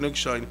said, you know, genug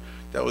shine,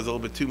 that was a little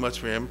bit too much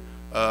for him.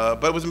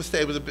 But it was a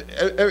mistake. It was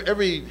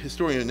every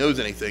historian who knows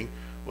anything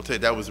will tell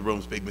you that was the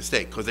Rome's big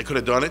mistake, because they could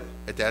have done it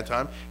at that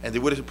time, and they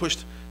would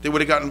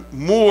have gotten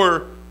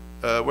more,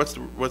 what's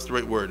the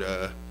right word?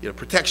 You know,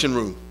 protection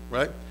room,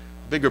 right?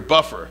 A bigger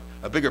buffer,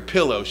 a bigger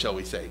pillow, shall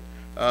we say.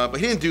 But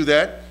he didn't do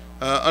that.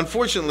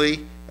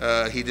 Unfortunately,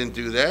 he didn't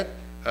do that.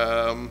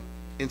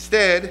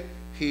 Instead,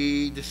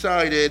 he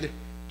decided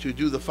to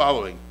do the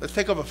following. Let's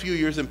take up a few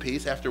years in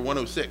peace after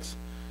 106.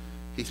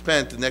 He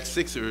spent the next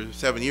 6 or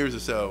 7 years or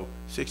so,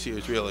 6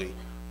 years really,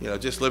 you know,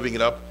 just living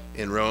it up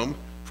in Rome.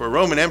 For a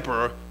Roman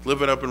emperor,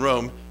 living up in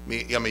Rome, I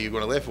mean, you're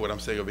going to laugh at what I'm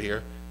saying over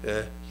here.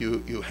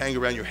 You hang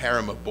around your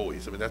harem of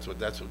boys. I mean, that's what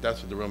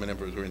the Roman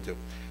emperors were into.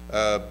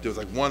 There was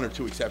like 1 or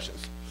 2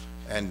 exceptions,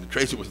 and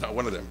Trajan was not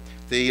one of them.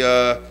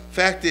 The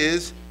fact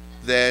is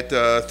that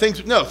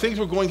things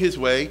were going his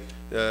way.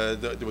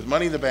 There was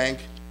money in the bank.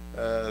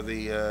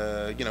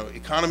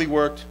 Economy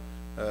worked.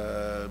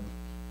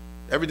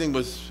 Everything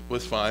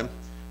was fine.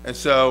 And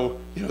so,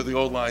 you know, the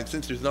old line,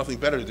 since there's nothing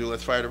better to do,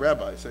 let's fire the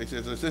rabbi. So he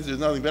says, since there's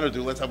nothing better to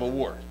do, let's have a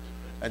war.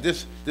 And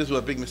this was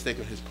a big mistake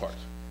on his part,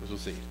 as we'll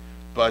see.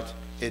 But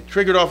it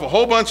triggered off a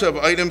whole bunch of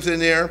items in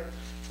there.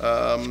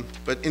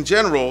 But in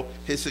general,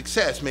 his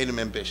success made him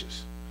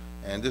ambitious.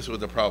 And this was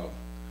the problem.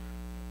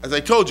 As I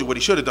told you, what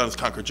he should have done is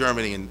conquer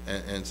Germany,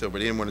 and so, but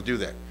he didn't want to do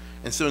that.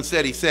 And so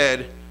instead he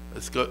said,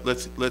 let's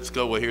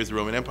go, well, here's the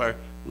Roman Empire,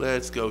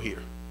 let's go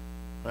here,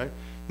 right?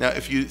 Now,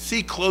 if you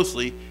see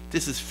closely,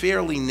 this is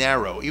fairly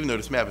narrow, even though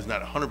this map is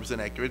not 100%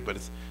 accurate, but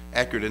it's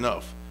accurate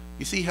enough.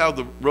 You see how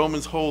the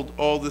Romans hold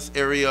all this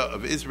area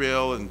of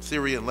Israel and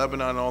Syria and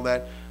Lebanon and all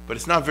that, but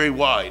it's not very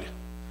wide.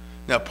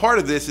 Now, part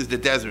of this is the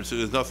desert, so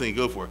there's nothing to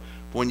go for.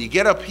 But when you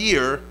get up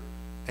here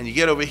and you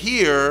get over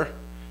here,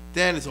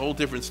 then it's a whole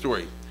different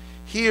story.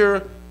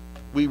 Here,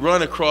 we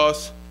run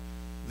across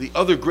the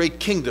other great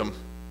kingdom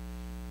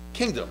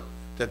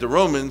that the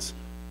Romans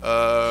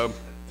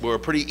were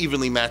pretty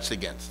evenly matched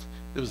against.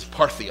 It was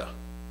Parthia,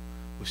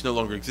 which no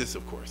longer exists,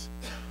 of course.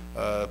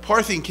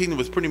 Parthian kingdom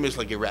was pretty much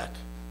like Iraq,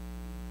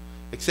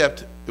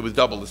 except it was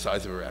double the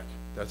size of Iraq.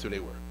 That's who they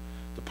were.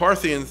 The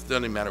Parthians,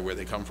 doesn't matter where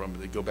they come from, but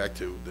they go back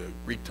to the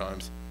Greek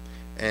times,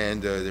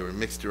 and they were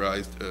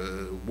mixturized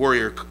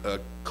warrior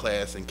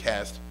class and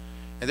caste,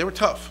 and they were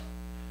tough.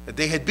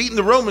 They had beaten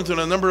the Romans on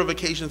a number of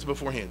occasions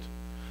beforehand.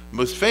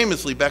 Most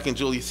famously, back in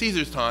Julius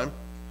Caesar's time,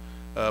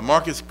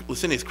 Marcus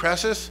Licinius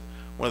Crassus,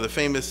 one of the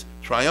famous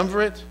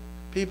triumvirate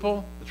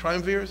people, the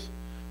triumvirs,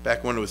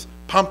 back when it was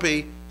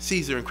Pompey,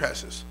 Caesar, and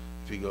Crassus.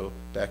 If you go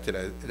back to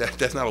that,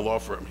 that's not a law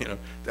firm, you know.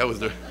 That was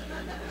the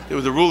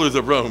rulers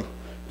of Rome.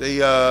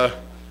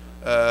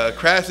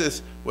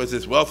 Crassus was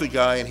this wealthy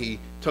guy, and he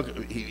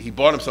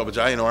bought himself a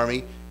giant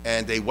army,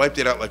 and they wiped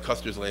it out like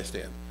Custer's last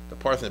stand. The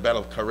Parthian, the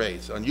Battle of Carrhae.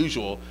 It's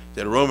unusual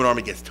that a Roman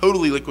army gets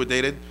totally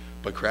liquidated,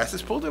 but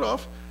Crassus pulled it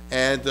off,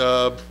 and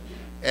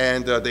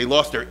they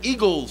lost their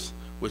eagles,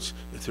 which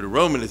to the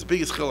Roman is the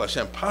biggest chil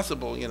Hashem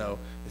possible. You know,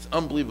 it's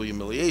unbelievable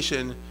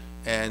humiliation.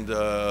 And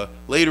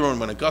later on,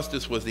 when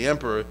Augustus was the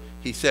emperor,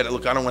 he said,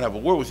 "Look, I don't want to have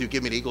a war with you.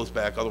 Give me the eagles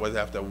back. Otherwise, I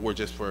have to have a war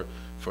just for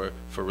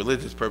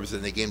religious purposes."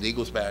 And they gave him the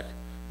eagles back.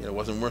 You know, it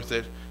wasn't worth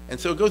it. And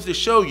so it goes to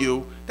show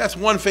you, that's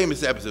one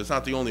famous episode, it's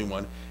not the only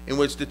one, in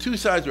which the two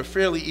sides were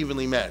fairly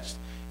evenly matched.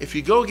 If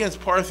you go against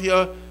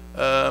Parthia,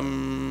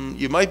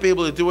 you might be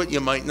able to do it, you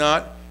might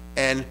not.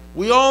 And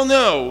we all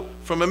know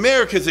from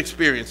America's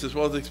experience, as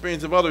well as the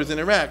experience of others in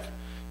Iraq,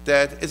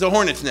 that it's a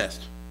hornet's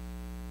nest.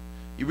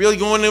 You really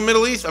go into the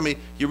Middle East? I mean,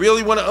 you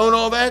really want to own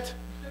all that?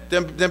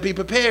 Then be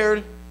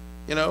prepared,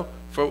 you know,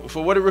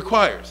 for what it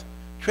requires.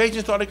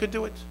 Trajan thought he could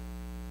do it.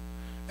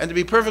 And to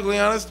be perfectly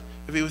honest,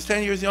 if he was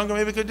 10 years younger,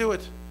 maybe he could do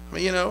it. I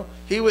mean, you know,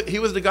 he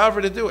was the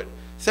governor to do it.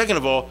 Second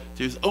of all,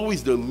 there's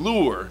always the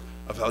lure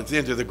of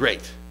Alexander the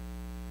Great.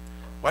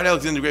 Why did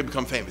Alexander the Great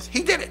become famous?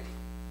 He did it.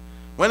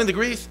 Went into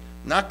Greece,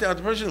 knocked out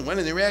the Persians, went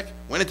into Iraq,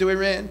 went into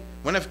Iran,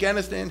 went to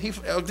Afghanistan.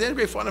 Alexander the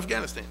Great fought in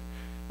Afghanistan.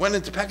 Went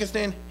into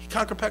Pakistan, he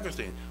conquered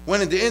Pakistan.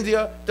 Went into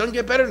India, doesn't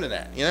get better than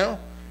that, you know?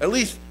 At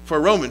least for a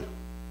Roman.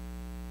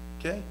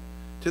 Okay?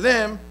 To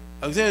them,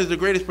 Alexander is the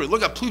greatest person.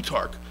 Look at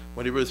Plutarch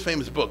when he wrote his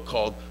famous book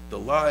called The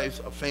Lives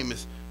of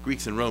Famous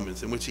Greeks and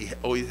Romans, in which he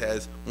always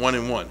has one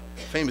and one.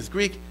 A famous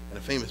Greek and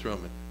a famous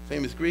Roman.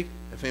 Famous Greek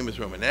and famous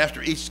Roman. And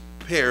after each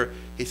compare.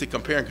 He said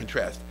compare and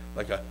contrast,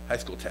 like a high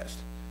school test.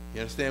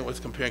 You understand what's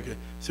comparing?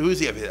 So who's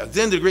he?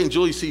 Alexander the Great and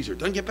Julius Caesar.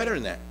 Doesn't get better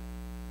than that.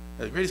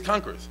 The greatest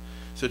conquerors.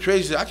 So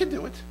Trajan said, I can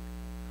do it.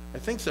 I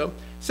think so.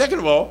 Second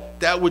of all,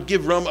 that would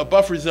give Rome a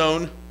buffer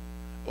zone,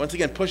 once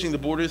again pushing the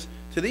borders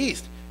to the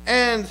east.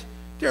 And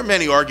there are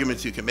many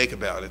arguments you can make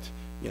about it.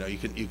 You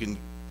can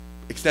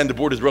extend the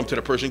borders of Rome to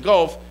the Persian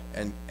Gulf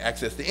and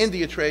access the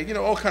India trade.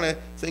 All kind of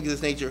things of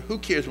this nature. Who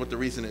cares what the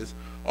reason is?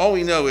 All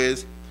we know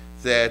is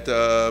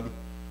that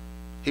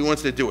he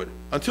wants to do it.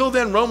 Until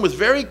then, Rome was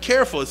very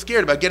careful and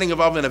scared about getting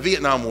involved in a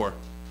Vietnam War.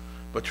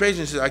 But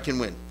Trajan says, I can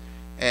win.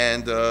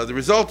 And the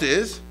result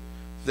is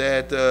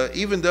that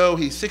even though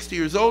he's 60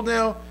 years old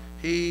now,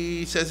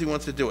 he says he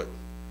wants to do it.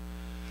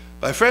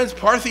 My friends,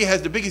 Parthia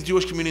has the biggest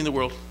Jewish community in the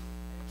world.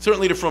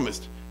 Certainly the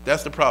frommest.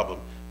 That's the problem.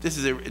 This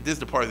is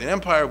the Parthian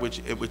Empire, which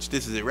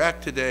this is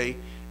Iraq today,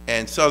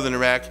 and southern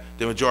Iraq,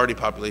 the majority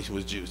population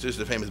was Jews. This is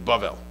the famous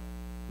Bavel.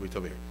 We talk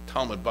about here.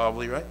 Talmud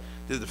Bavli, right?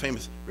 This is the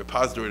famous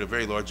repository of a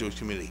very large Jewish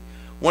community.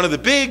 One of the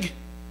big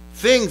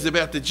things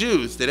about the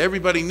Jews that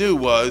everybody knew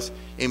was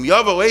Im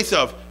Yavo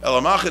Esav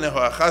El Amachane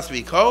Ha'achas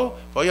V'Ko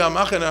V'Ya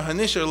Amachane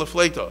Hanisher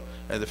Lefleto.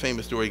 And the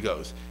famous story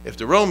goes, if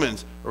the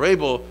Romans are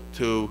able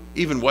to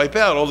even wipe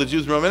out all the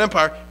Jews in the Roman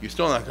Empire, you're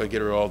still not going to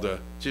get rid of all the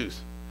Jews.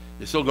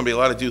 There's still going to be a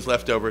lot of Jews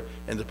left over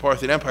in the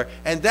Parthian Empire.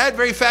 And that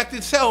very fact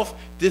itself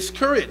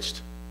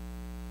discouraged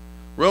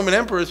Roman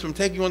emperors from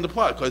taking on the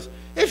plot. Because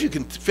if you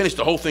can finish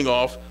the whole thing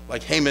off,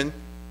 like Haman,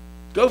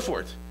 go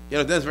for it.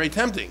 That's very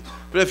tempting.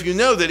 But if you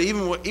know that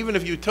even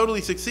if you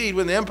totally succeed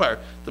with the empire,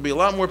 there'll be a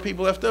lot more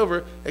people left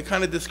over, it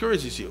kind of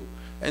discourages you.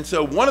 And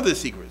so one of the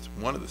secrets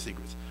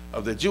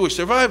of the Jewish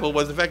survival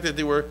was the fact that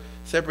they were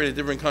separated in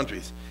different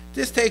countries.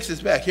 This takes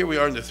us back, here we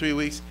are in the 3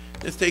 weeks,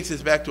 this takes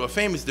us back to a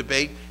famous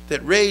debate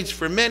that raged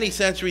for many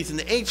centuries in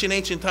the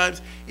ancient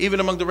times, even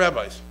among the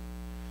rabbis.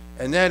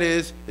 And that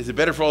is it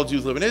better for all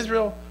Jews to live in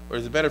Israel, or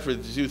is it better for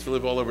the Jews to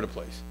live all over the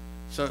place?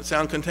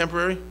 Sound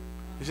contemporary?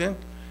 You see?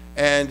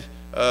 And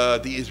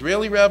the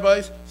Israeli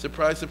rabbis,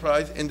 surprise,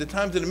 surprise, in the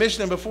times of the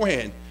Mishnah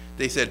beforehand,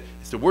 they said,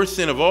 it's the worst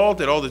sin of all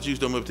that all the Jews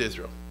don't move to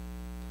Israel.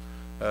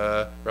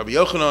 Rabbi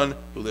Yochanan,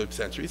 who lived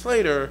centuries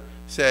later,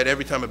 said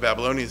every time a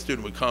Babylonian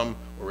student would come,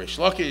 or Rish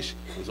Lakish,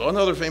 who was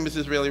another famous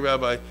Israeli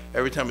rabbi,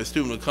 every time a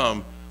student would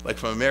come, like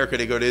from America,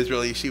 they go to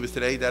Israeli yeshivas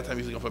today. That time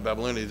he used to go from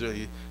Babylonian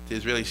to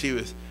Israeli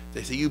yeshivas.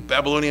 They say, you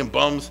Babylonian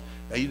bums,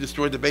 you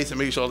destroyed the base of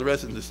Mikdash, all the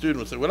rest. And the student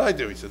would say, what'd I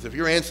do? He says, if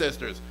your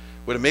ancestors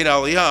would have made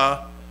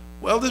Aliyah,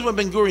 well, this is what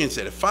Ben Gurion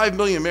said. If 5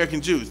 million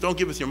American Jews don't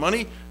give us your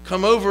money,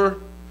 come over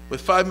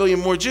with 5 million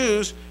more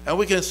Jews, and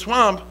we can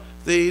swamp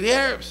the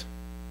Arabs.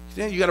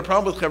 You got a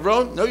problem with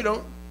Hebron? No, you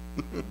don't.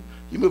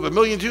 You move 1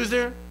 million Jews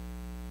there?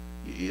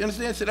 You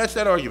understand? So that's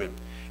that argument.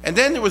 And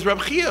then there was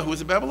Rabbi Chia, who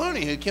was a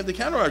Babylonian, who came to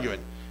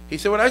counter-argument. He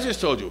said what I just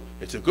told you.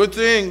 It's a good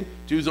thing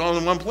Jews all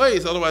in one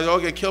place, otherwise they all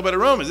get killed by the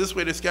Romans. This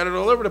way they're scattered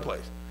all over the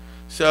place.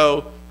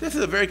 So this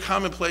is a very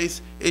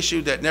commonplace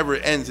issue that never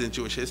ends in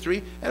Jewish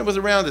history, and it was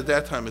around at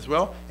that time as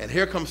well. And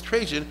here comes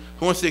Trajan,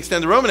 who wants to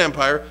extend the Roman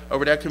Empire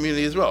over that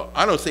community as well.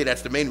 I don't say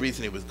that's the main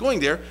reason he was going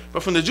there,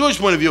 but from the Jewish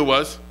point of view it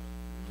was.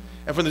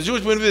 And from the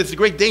Jewish point of view, it's a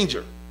great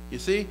danger, you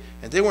see?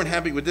 And they weren't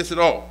happy with this at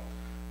all.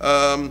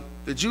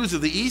 The Jews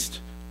of the East,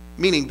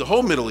 meaning the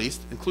whole Middle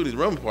East, including the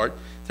Roman part,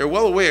 they're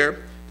well aware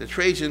that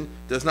Trajan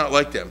does not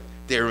like them.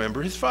 They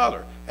remember his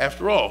father.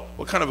 After all,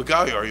 what kind of a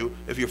guy are you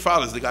if your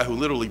father's the guy who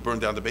literally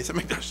burned down the base of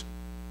Mikdash?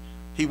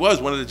 He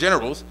was one of the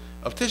generals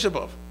of Tisha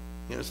B'Av.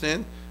 You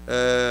understand?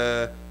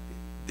 They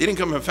didn't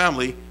come from a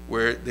family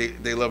where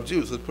they love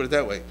Jews, let's put it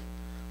that way.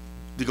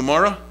 The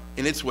Gemara,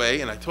 in its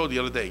way, and I told you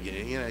the other day,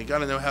 you got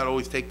to know how to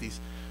always take these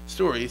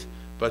stories,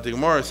 but the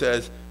Gemara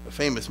says, a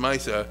famous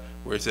Maisa,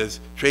 where it says,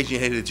 Trajan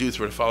hated the Jews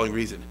for the following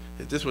reason.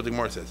 This is what the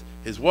Gemara says.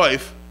 His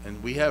wife,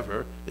 and we have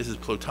her, this is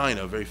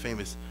Plotina, a very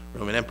famous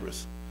Roman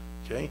empress,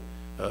 okay?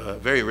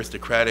 Very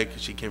aristocratic,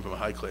 she came from a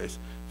high-class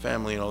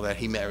family and all that.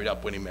 He married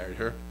up when he married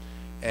her,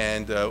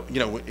 and,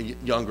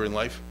 younger in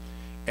life.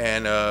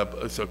 And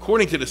so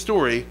according to the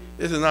story,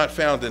 this is not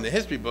found in the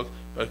history book,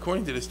 but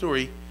according to the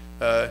story,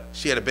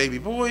 she had a baby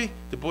boy.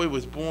 The boy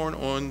was born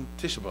on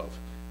Tisha B'Av,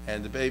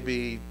 and the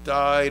baby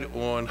died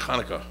on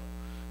Hanukkah.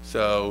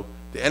 So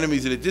the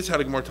enemies of the Jews, how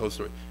the Gemara tells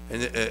the story.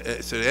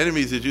 And so the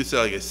enemies of the Jews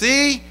said, like,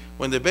 see,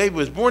 when the baby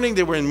was born,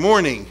 they were in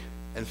mourning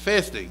and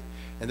fasting.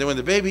 And then when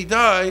the baby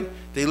died,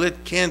 they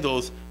lit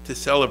candles to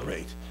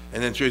celebrate.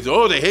 And then she said,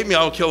 oh, they hate me,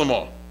 I'll kill them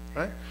all.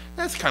 Right?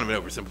 That's kind of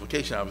an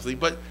oversimplification, obviously,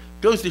 but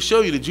goes to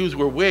show you the Jews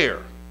were aware.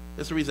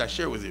 That's the reason I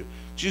share with you.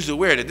 Jews are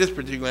aware that this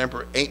particular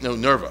emperor ain't no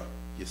Nerva,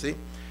 you see?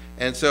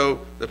 And so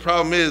the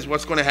problem is,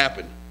 what's going to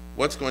happen?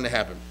 What's going to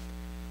happen?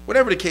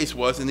 Whatever the case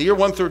was, in the year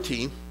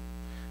 113,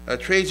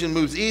 Trajan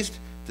moves east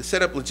to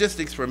set up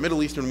logistics for a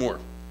Middle Eastern war.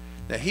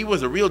 Now, he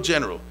was a real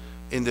general.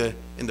 In the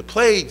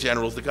play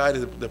generals, the guy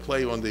that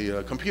play on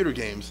the computer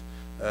games,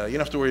 you don't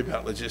have to worry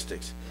about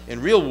logistics.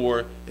 In real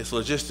war, it's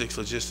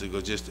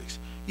logistics.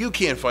 You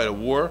can't fight a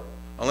war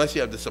unless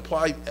you have the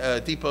supply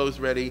depots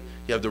ready,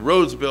 you have the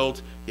roads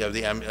built, you have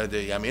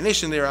the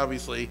ammunition there,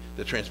 obviously,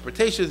 the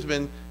transportation has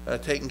been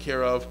taken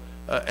care of.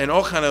 and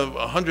all kind of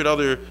 100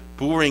 other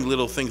boring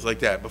little things like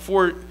that.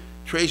 Before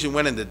Trajan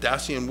went into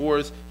Dacian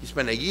wars, he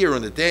spent a year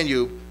on the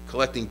Danube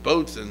collecting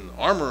boats and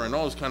armor and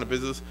all this kind of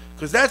business,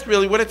 because that's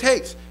really what it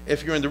takes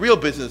if you're in the real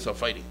business of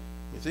fighting,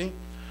 you see?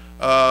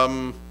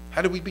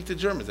 How did we beat the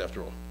Germans,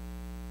 after all?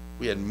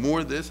 We had more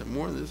of this and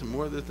more of this and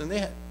more of this than they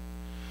had.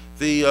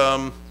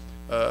 So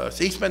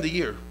he spent a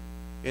year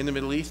in the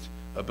Middle East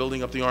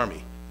building up the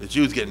army. The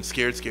Jews getting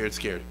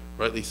scared,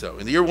 rightly so.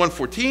 In the year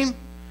 114,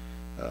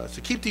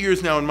 so keep the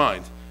years now in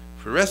mind.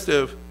 For the rest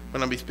of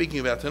what I'll be speaking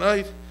about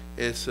tonight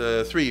is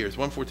 3 years,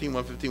 114,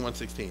 115,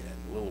 116, and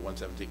a little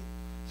 117,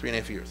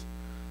 3.5 years.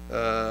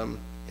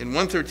 In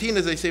 113,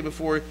 as I say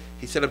before,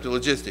 he set up the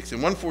logistics. In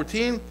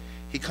 114,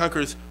 he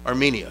conquers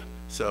Armenia.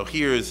 So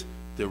here's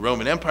the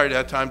Roman Empire at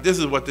that time. This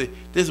is what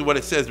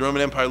it says the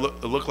Roman Empire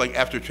looked like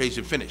after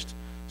Trajan finished.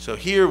 So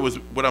here was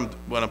what I'm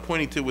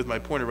pointing to with my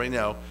pointer right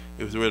now.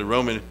 It was where the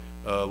Roman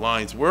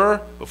lines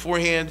were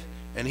beforehand,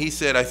 and he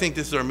said, I think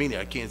this is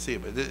Armenia. I can't see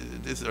it, but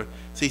this is. So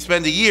he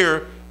spent a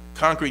year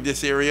conquering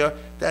this area.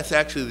 That's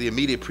actually the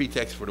immediate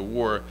pretext for the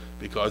war,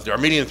 because the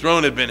Armenian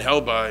throne had been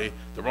held by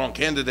the wrong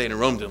candidate, and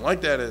Rome didn't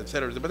like that,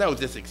 etc. But that was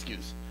just an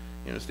excuse,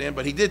 you understand?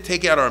 But he did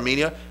take out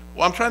Armenia.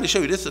 Well, I'm trying to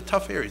show you, this is a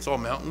tough area. It's all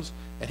mountains,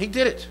 and he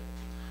did it.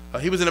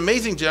 He was an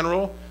amazing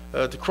general.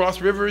 To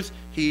cross rivers,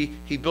 he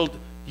built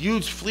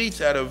huge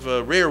fleets out of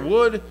rare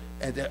wood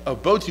and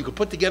of boats you could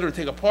put together and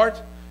take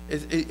apart.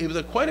 He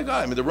was quite a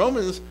guy. I mean, the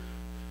Romans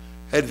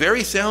had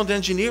very sound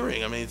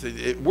engineering. I mean,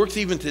 it works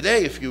even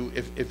today if you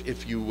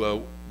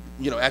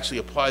actually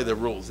apply the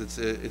rules.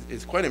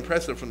 It's quite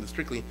impressive from the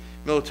strictly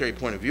military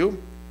point of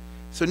view.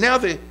 So now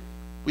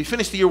we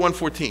finished the year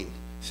 114.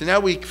 So now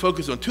we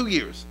focus on 2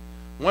 years,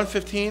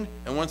 115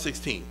 and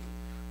 116.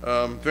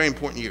 Very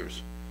important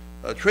years.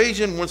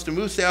 Trajan wants to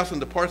move south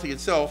into Parthia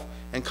itself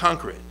and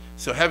conquer it.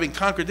 So having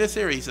conquered this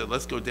area, he said,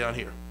 let's go down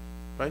here,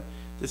 right?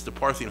 This is the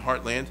Parthian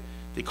heartland.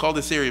 They call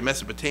this area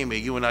Mesopotamia.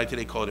 You and I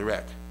today call it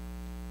Iraq,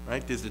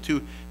 right? There's the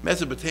two.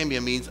 Mesopotamia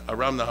means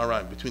Aram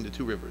Naharaim, between the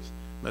two rivers,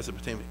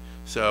 Mesopotamia.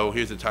 So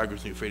here's the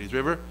Tigris and Euphrates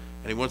River,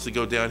 and he wants to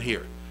go down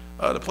here.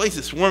 The place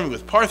is swarming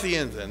with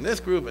Parthians and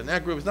this group and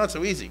that group. It's not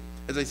so easy.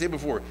 As I said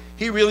before,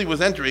 he really was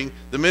entering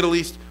the Middle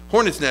East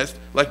hornet's nest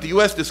like the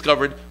U.S.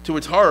 discovered, to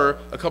its horror,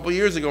 a couple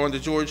years ago under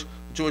George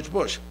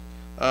Bush.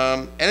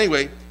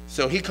 Anyway,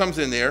 so he comes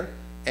in there,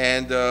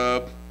 and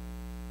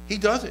he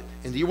does it.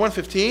 In the year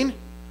 115,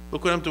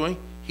 look what I'm doing.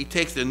 He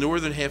takes the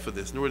northern half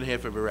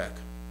of Iraq,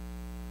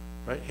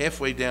 right?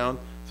 Halfway down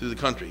through the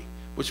country,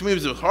 which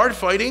means it was hard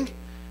fighting,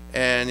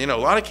 and a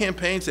lot of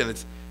campaigns,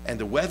 and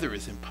the weather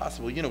is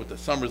impossible. You know what the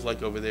summer's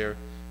like over there,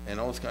 and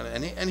all this kind of,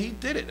 and he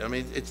did it. I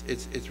mean,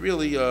 it's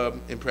really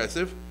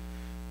impressive.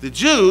 The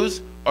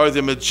Jews are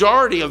the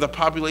majority of the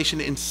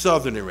population in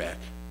southern Iraq.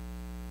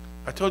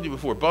 I told you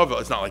before, Bavel,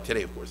 it's not like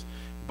today, of course.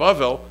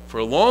 Bavel, for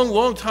a long,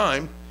 long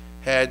time,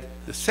 had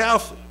the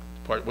south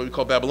part, what we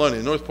call Babylonia.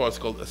 The north part is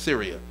called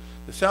Assyria.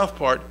 The south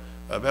part,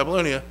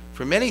 Babylonia,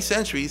 for many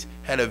centuries,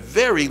 had a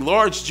very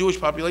large Jewish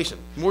population,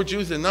 more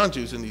Jews than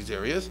non-Jews in these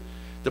areas.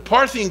 The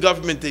Parthian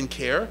government didn't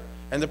care,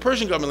 and the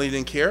Persian government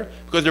didn't care,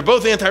 because they're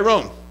both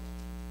anti-Rome.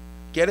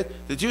 Get it?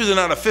 The Jews are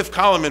not a fifth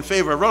column in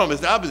favor of Rome.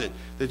 It's the opposite.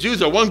 The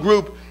Jews are one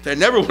group that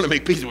never want to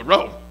make peace with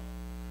Rome.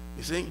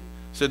 You see?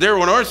 So they're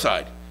on our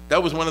side.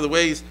 That was one of the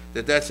ways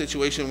that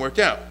situation worked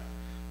out.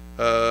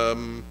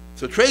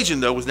 So Trajan,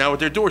 though, was now at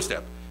their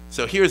doorstep.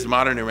 So here's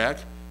modern Iraq.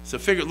 So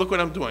look what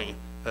I'm doing.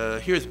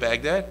 Here's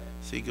Baghdad.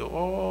 So you go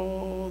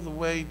all the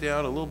way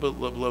down a little bit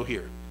below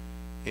here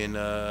in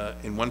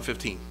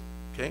 115.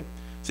 Okay?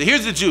 So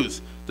here's the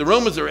Jews. The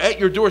Romans are at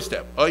your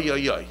doorstep. Ay,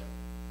 ay, ay.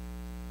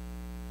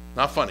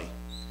 Not funny.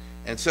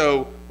 And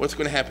so what's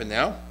going to happen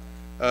now?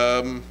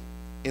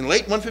 In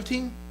late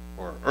 115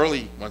 or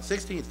early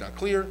 116, it's not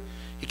clear,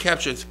 he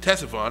captures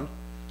Ctesiphon,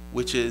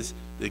 which is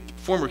the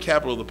former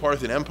capital of the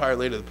Parthian Empire,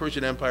 later the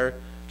Persian Empire.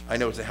 I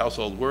know it's a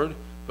household word,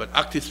 but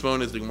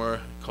Aktisphon, as the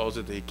Gemara calls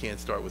it, they can't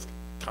start with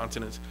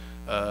consonants.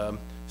 25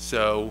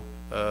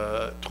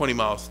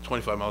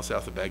 miles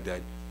south of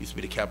Baghdad, used to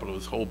be the capital of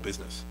this whole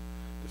business,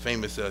 the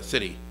famous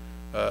city.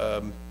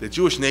 The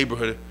Jewish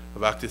neighborhood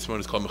of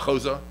Aktisphon is called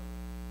Mechoza,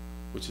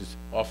 which is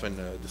often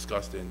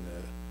discussed in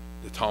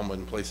the Talmud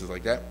and places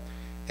like that.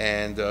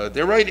 And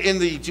they're right in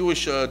the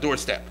Jewish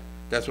doorstep.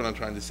 That's what I'm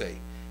trying to say.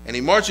 And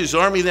he marches his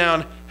army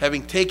down,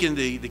 having taken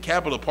the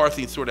capital of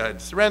Parthian, sort of had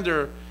to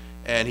surrender,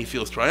 and he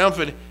feels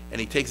triumphant, and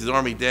he takes his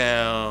army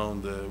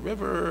down the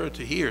river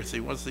to here. So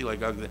he wants to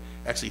see,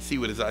 actually see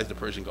with his eyes the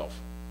Persian Gulf.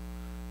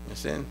 You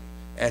understand?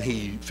 And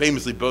he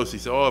famously boasts, he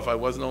said, oh, if I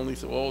wasn't only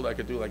so old, I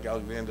could do like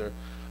Alexander,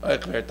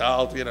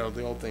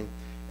 the whole thing.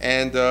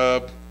 And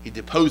he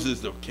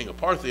deposes the king of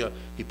Parthia.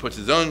 He puts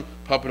his own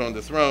puppet on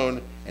the throne,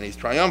 and he's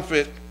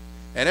triumphant,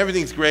 and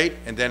everything's great,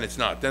 and then it's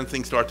not. Then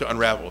things start to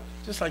unravel,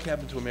 just like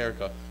happened to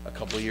America a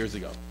couple of years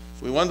ago.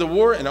 We won the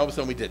war, and all of a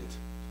sudden we didn't.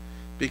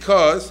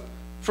 Because,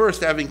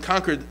 first, having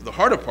conquered the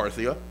heart of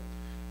Parthia,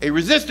 a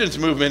resistance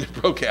movement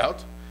broke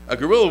out, a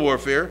guerrilla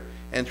warfare,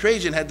 and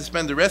Trajan had to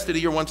spend the rest of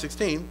the year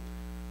 116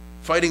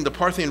 fighting the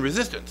Parthian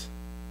resistance.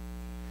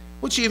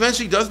 which he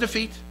eventually does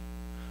defeat,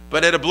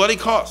 but at a bloody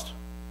cost.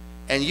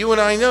 And you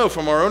and I know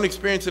from our own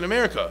experience in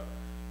America,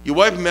 you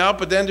wipe them out,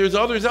 but then there's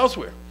others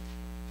elsewhere.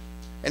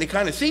 And he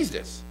kind of sees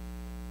this.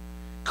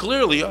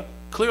 Clearly,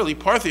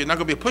 Parthia is not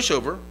going to be a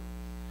pushover,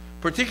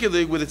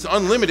 particularly with its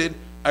unlimited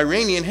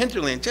Iranian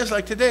hinterland, just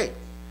like today.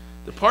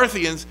 The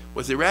Parthians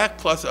was Iraq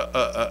plus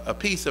a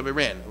piece of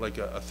Iran, like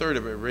a third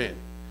of Iran.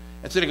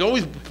 And so they could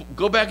always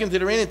go back into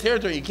the Iranian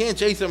territory. You can't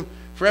chase them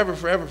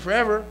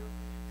forever.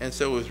 And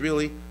so it was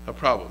really a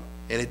problem.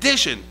 In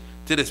addition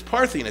to this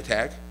Parthian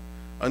attack,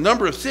 a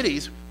number of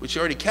cities, which he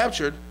already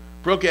captured,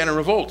 broke out in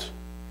revolt,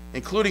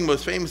 including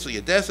most famously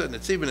Edessa,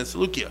 Netziv, and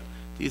Seleucia.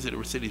 These are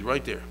the cities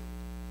right there.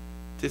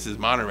 This is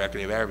modern Iraq,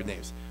 they have Arab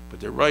names, but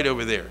they're right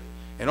over there.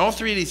 And all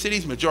three of these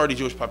cities, majority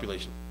Jewish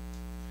population.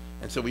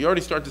 And so we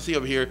already start to see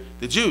over here,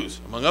 the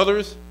Jews, among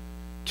others,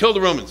 killed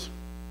the Romans.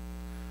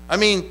 I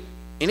mean,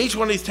 in each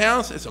one of these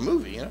towns, it's a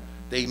movie, you know,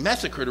 they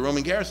massacred the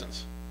Roman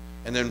garrisons.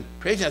 And then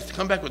Trajan has to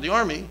come back with the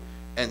army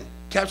and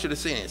capture the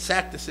city and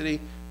sack the city,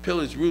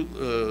 pillage,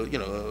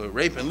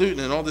 rape and loot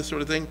and all this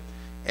sort of thing.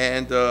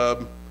 And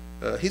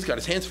he's got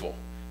his hands full.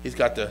 He's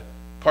got the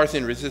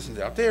Parthian resistance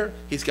out there.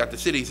 He's got the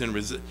cities in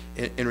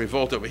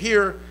revolt over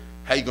here.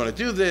 How are you going to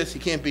do this? He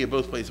can't be at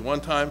both places at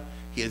one time.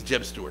 He has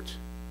Jeb Stuart,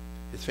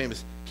 his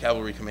famous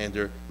cavalry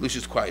commander,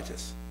 Lucius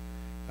Quietus,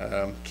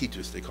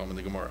 Quietus, they call him in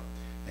the Gemara.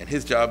 And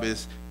his job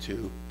is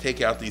to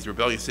take out these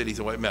rebellious cities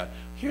and wipe them out.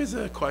 Here's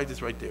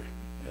Quietus right there,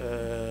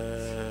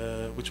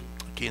 which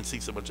I can't see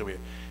so much over here.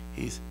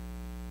 He's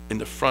in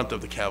the front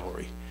of the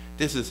cavalry.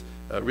 This is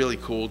really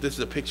cool. This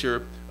is a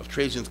picture of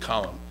Trajan's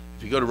column.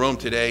 If you go to Rome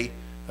today,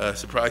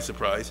 surprise,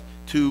 surprise,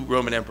 two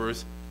Roman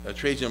emperors,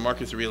 Trajan and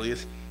Marcus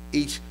Aurelius,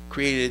 each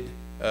created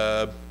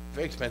very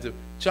expensive,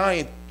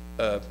 giant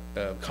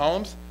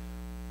columns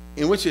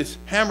in which is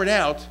hammered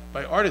out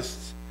by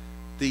artists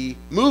the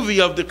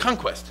movie of the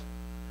conquest.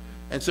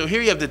 And so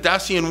here you have the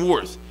Dacian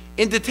Wars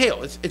in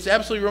detail. It's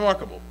absolutely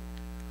remarkable.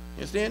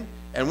 You understand?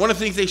 And one of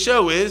the things they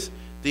show is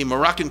the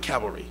Moroccan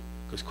cavalry,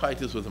 because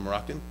Quietus was a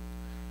Moroccan,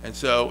 and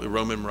so a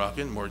Roman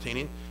Moroccan,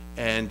 Mauritanian,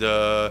 and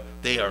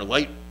they are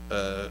light.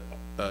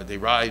 They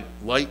ride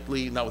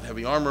lightly, not with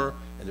heavy armor,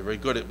 and they're very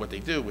good at what they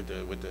do with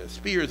the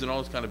spears and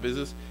all this kind of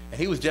business.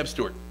 And he was Jeb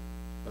Stuart,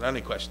 without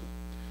any question.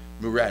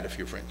 Murad, if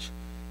you're French.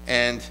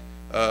 And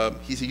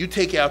he said, you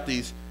take out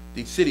these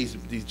cities,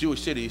 these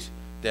Jewish cities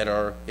that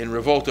are in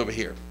revolt over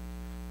here.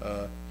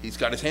 He's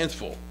got his hands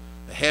full.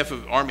 Half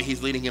of the army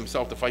he's leading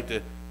himself to fight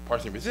the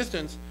Parthian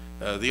resistance.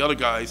 The other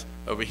guys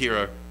over here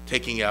are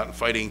taking out and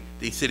fighting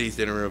these cities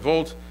that are in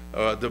revolt.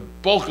 The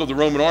bulk of the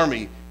Roman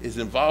army is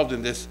involved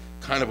in this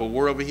kind of a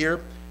war over here.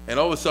 And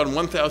all of a sudden,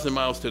 1,000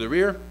 miles to the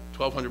rear,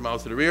 1,200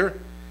 miles to the rear,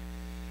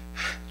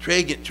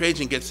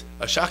 Trajan gets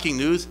a shocking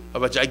news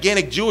of a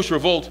gigantic Jewish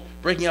revolt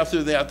breaking out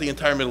throughout the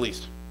entire Middle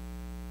East.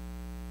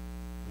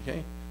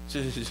 Okay?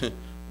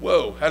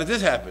 Whoa, how did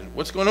this happen?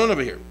 What's going on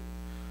over here?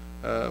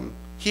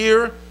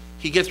 Here,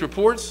 he gets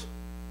reports.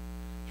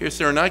 Here's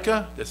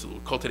Cyrenaica, that's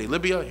called today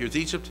Libya. Here's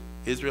Egypt,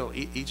 Israel,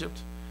 Egypt.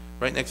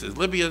 Right next is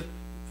Libya.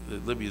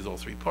 Libya is all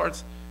three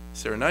parts.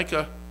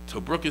 Cyrenaica,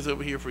 Tobruk is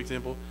over here, for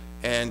example.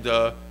 And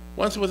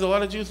once there was a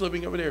lot of Jews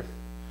living over there.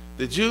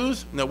 The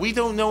Jews, now we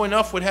don't know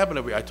enough what happened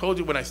over here. I told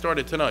you when I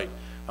started tonight,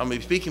 I'm going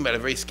to be speaking about a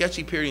very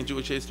sketchy period in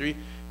Jewish history,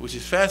 which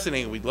is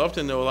fascinating. We'd love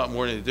to know a lot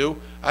more than to do.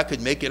 I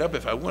could make it up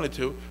if I wanted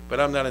to, but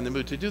I'm not in the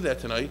mood to do that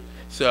tonight.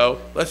 So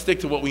let's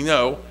stick to what we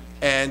know.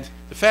 And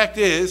the fact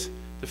is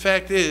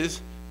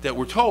that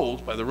we're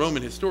told by the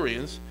Roman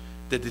historians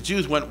that the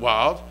Jews went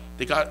wild.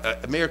 They got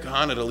a Mayor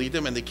Kahana to lead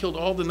them, and they killed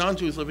all the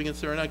non-Jews living in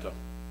Cyrenaica.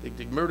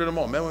 They murdered them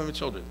all, men, women,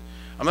 children.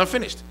 I'm not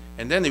finished.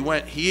 And then they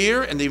went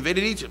here, and they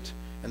invaded Egypt.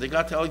 And they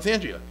got to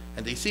Alexandria,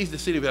 and they seized the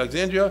city of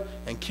Alexandria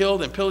and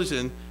killed and pillaged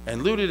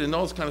and looted and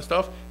all this kind of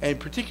stuff, and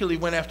particularly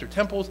went after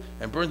temples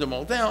and burned them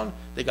all down.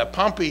 They got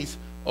Pompey's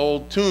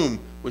old tomb,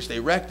 which they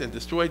wrecked and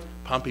destroyed,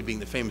 Pompey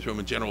being the famous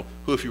Roman general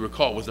who, if you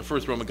recall, was the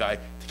first Roman guy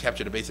to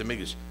capture the base of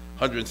Megiddo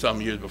 100 and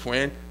some years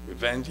beforehand,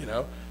 revenge, you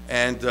know,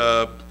 and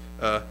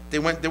they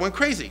went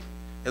crazy.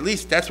 At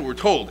least that's what we're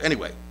told.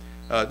 Anyway,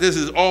 this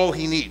is all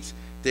he needs.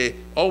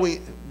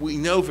 We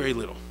know very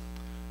little.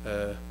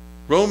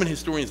 Roman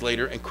historians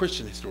later and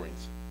Christian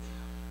historians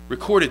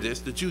recorded this.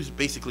 The Jews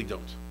basically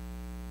don't,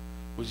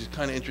 which is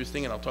kind of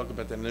interesting, and I'll talk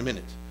about that in a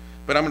minute.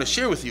 But I'm going to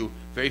share with you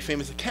a very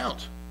famous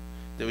account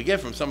that we get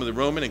from some of the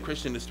Roman and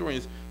Christian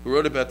historians who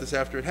wrote about this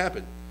after it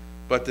happened.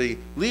 But the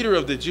leader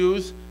of the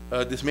Jews,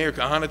 this Mayor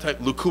Kahana type,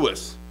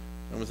 Lukuas,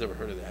 no one's ever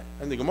heard of that.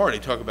 In the Gemara, they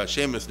talk about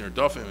Shemus and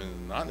Nerdofim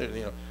and not, you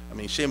know, I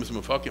mean, Shemus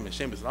Mufakim and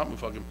Shemus not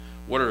Mufakim.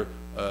 What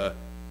are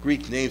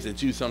Greek names that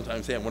Jews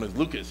sometimes say? One is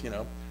Lucas, you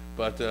know.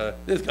 But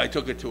this guy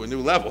took it to a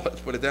new level, let's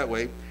put it that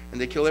way. And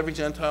they kill every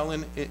Gentile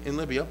in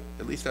Libya.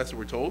 At least that's what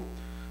we're told.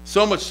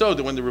 So much so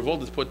that when the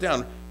revolt is put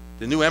down,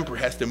 the new emperor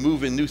has to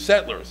move in new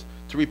settlers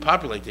to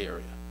repopulate the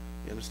area.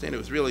 You understand? It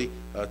was really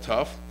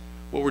tough.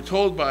 What we're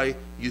told by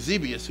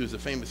Eusebius, who's a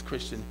famous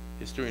Christian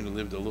historian who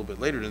lived a little bit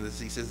later than this,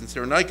 he says in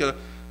Cyrenaica,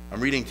 I'm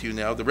reading to you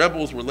now, the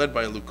rebels were led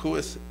by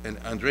Lucullus and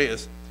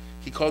Andreas.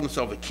 He called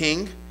himself a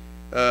king.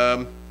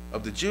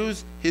 of the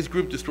Jews. His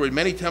group destroyed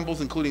many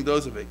temples, including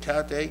those of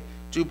Hecate,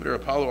 Jupiter,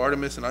 Apollo,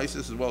 Artemis, and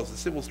Isis, as well as the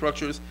civil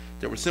structures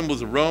that were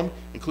symbols of Rome,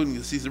 including the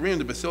Caesareum,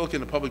 the Basilica,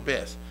 and the public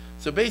baths.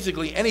 So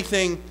basically,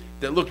 anything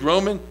that looked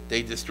Roman,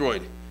 they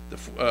destroyed.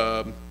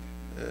 The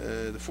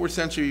 4th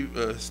century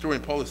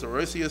historian Paulus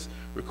Orosius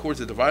records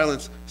that the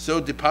violence so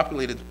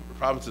depopulated the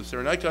province of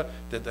Cyrenaica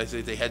that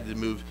they had to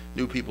move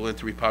new people in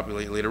to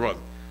repopulate later on.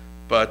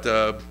 But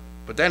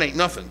that ain't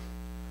nothing.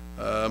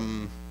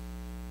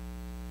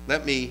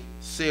 Let me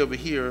say over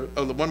here,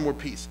 one more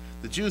piece.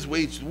 The Jews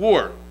waged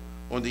war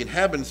on the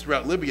inhabitants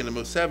throughout Libya in the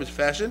most savage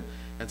fashion,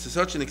 and to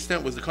such an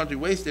extent was the country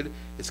wasted,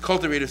 its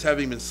cultivators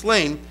having been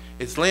slain,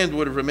 its land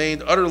would have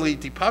remained utterly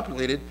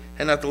depopulated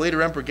had not the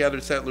later emperor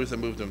gathered settlers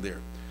and moved them there.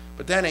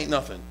 But that ain't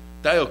nothing.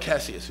 Dio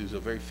Cassius, who's a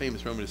very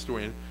famous Roman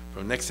historian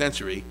from next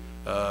century,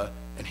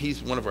 and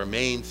he's one of our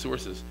main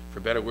sources for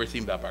better words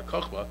even about Bar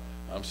Kokhba,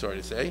 I'm sorry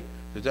to say.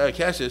 So Dio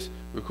Cassius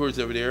records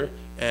over there,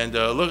 and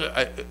look,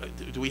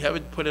 do we have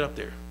it? Put it up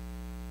there.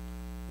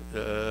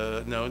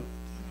 No,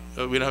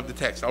 we don't have the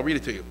text. I'll read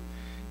it to you.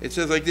 It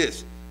says like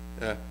this.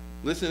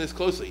 Listen to this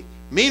closely.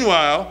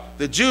 Meanwhile,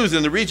 the Jews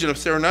in the region of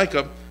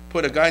Cyrenaica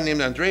put a guy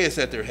named Andreas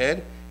at their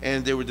head,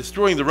 and they were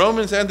destroying the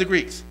Romans and the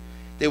Greeks.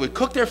 They would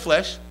cook their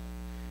flesh,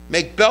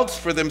 make belts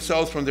for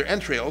themselves from their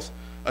entrails,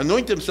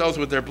 anoint themselves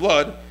with their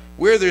blood,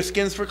 wear their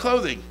skins for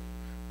clothing.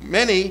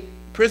 Many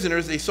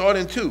prisoners they sawed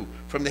in two,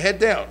 from the head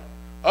down.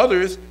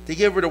 Others they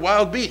gave over to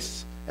wild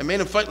beasts and made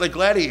them fight like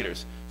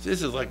gladiators. So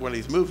this is like one of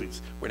these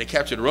movies where they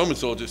captured a Roman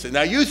soldier and said,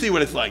 now you see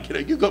what it's like.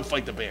 You go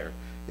fight the bear.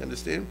 You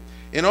understand?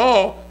 In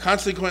all,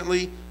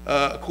 consequently,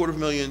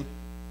 250,000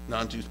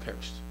 non-Jews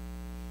perished.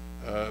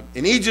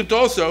 In Egypt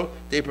also,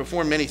 they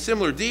performed many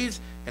similar deeds,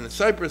 and in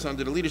Cyprus,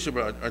 under the leadership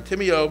of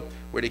Artemio,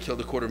 where they killed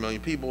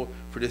 250,000 people.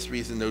 For this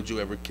reason, no Jew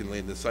ever can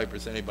land in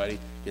Cyprus. Anybody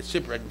gets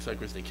shipwrecked in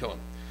Cyprus, they kill him.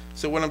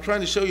 So what I'm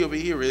trying to show you over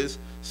here is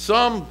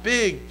some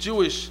big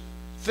Jewish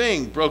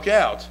thing broke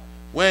out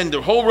when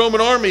the whole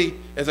Roman army,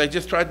 as I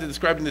just tried to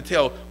describe in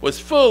detail, was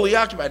fully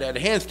occupied, had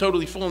hands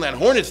totally full in that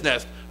hornet's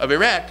nest of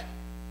Iraq.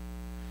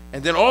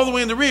 And then all the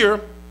way in the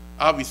rear,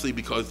 obviously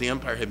because the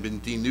empire had been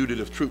denuded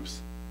of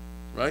troops,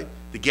 right?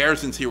 The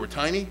garrisons here were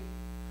tiny.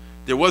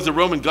 There was a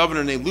Roman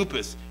governor named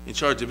Lupus in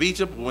charge of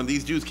Egypt. When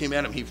these Jews came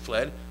at him, he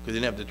fled because they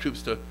didn't have the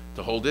troops to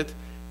hold it.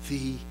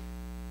 The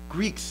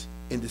Greeks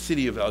in the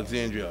city of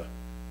Alexandria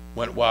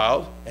went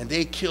wild, and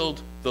they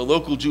killed the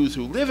local Jews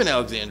who live in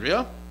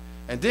Alexandria.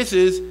 And this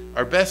is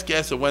our best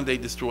guess of when they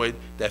destroyed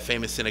that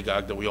famous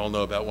synagogue that we all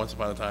know about once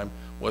upon a time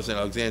was in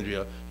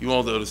Alexandria. You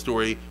all know the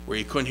story where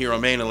you couldn't hear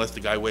Amen unless the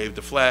guy waved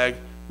the flag.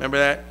 Remember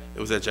that? It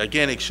was a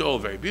gigantic shoal,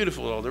 very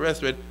beautiful, and all the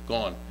rest of it,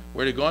 gone.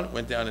 Where did it gone? It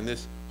went down in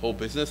this whole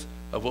business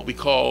of what we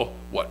call,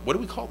 what? What do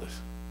we call this?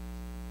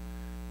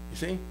 You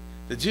see?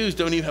 The Jews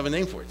don't even have a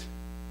name for it.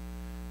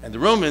 And the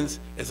Romans,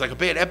 it's like a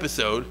bad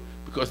episode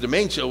because the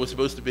main show was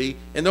supposed to be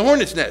in the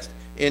hornet's nest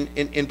in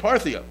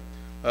Parthia.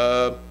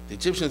 The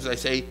Egyptians, I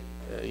say,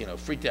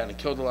 freaked out and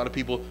killed a lot of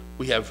people.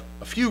 We have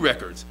a few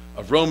records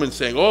of Romans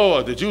saying,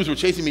 oh, the Jews were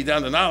chasing me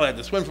down the Nile, I had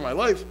to swim for my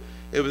life.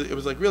 It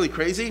was like really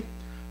crazy.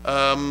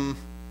 They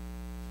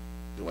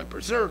went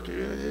berserk, it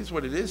is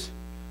what it is.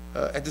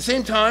 At the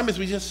same time, as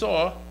we just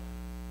saw,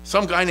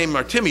 some guy named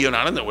Artemio, and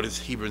I don't know what his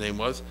Hebrew name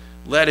was,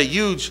 led a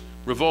huge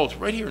revolt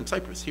right here in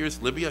Cyprus.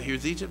 Here's Libya,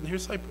 here's Egypt, and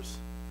here's Cyprus,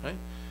 right?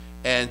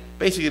 And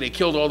basically they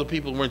killed all the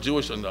people who weren't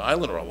Jewish on the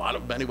island, or a lot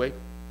of them anyway.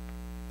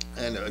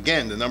 And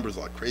again, the number's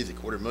like crazy,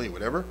 250,000,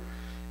 whatever.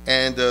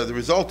 And the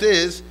result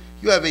is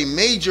you have a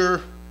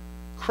major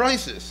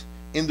crisis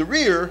in the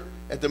rear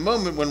at the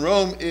moment when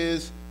Rome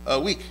is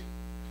weak.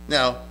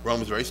 Now,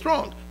 Rome is very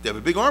strong. They have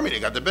a big army. They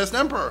got the best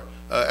emperor.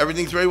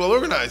 Everything's very well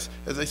organized.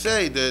 As I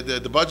say,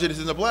 the budget is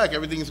in the black.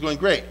 Everything is going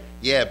great.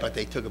 Yeah, but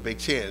they took a big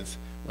chance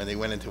when they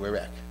went into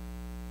Iraq.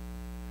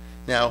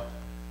 Now,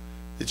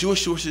 the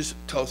Jewish sources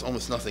tell us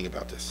almost nothing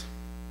about this.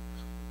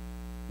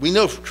 We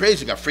know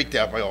Trajan got freaked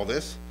out by all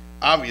this.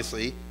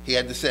 Obviously, he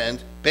had to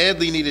send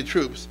badly needed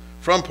troops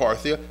from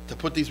Parthia to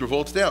put these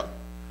revolts down,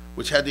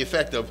 which had the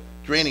effect of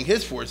draining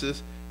his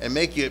forces and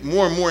making it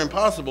more and more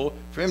impossible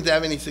for him to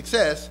have any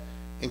success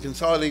in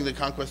consolidating the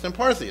conquest in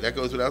Parthia. That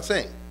goes without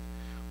saying.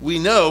 We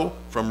know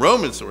from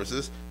Roman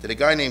sources that a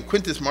guy named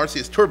Quintus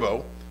Marcius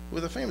Turbo, who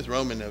was a famous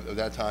Roman of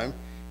that time,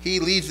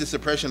 he leads the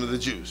suppression of the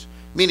Jews,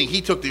 meaning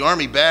he took the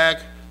army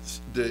back,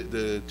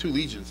 the 2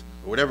 legions,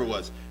 or whatever it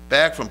was,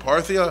 back from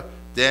Parthia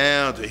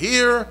down to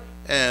here,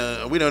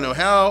 and we don't know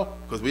how,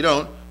 because we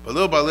don't, but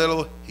little by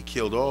little, he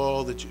killed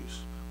all the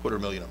Jews,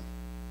 250,000 of them,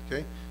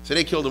 okay? So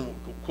they killed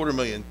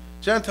 250,000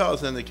 Gentiles,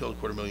 and then they killed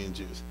 250,000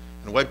 Jews,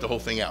 and wiped the whole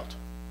thing out.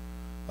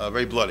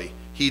 Very bloody.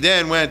 He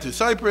then went to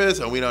Cyprus,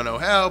 and we don't know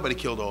how, but he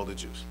killed all the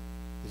Jews,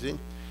 you see?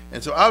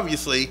 And so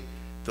obviously,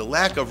 the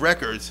lack of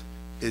records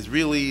is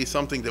really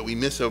something that we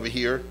miss over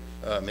here.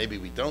 Maybe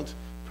we don't.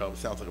 Probably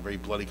sounds like a very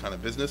bloody kind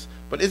of business.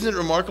 But isn't it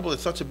remarkable that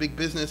such a big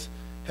business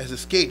has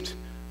escaped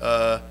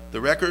the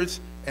records?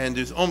 And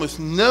there's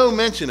almost no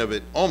mention of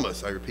it,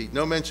 almost, I repeat,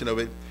 no mention of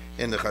it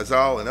in the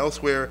Chazal and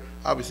elsewhere.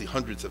 Obviously,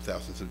 hundreds of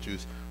thousands of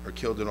Jews are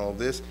killed in all of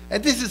this.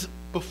 And this is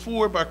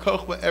before Bar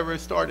Kokhba ever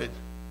started.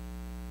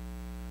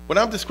 What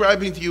I'm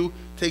describing to you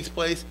takes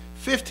place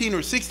 15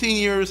 or 16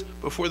 years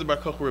before the Bar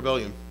Kokhba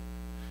rebellion.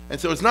 And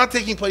so it's not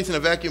taking place in a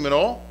vacuum at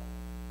all.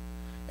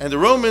 And the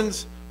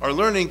Romans are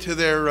learning to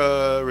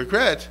their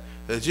regret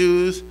that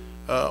Jews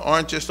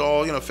aren't just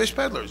all, fish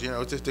peddlers.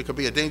 They could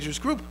be a dangerous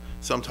group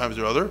sometimes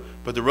or other,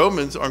 but the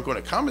Romans aren't going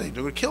to accommodate,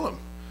 they're going to kill them.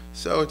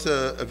 So it's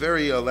a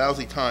very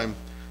lousy time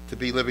to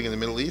be living in the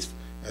Middle East,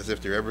 as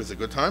if there ever is a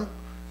good time.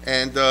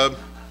 And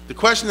the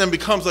question then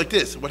becomes like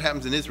this: what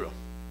happens in Israel?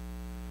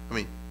 I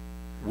mean,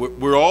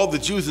 were all the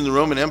Jews in the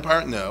Roman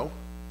Empire? No.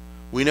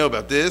 We know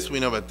about this, we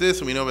know about this,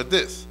 and we know about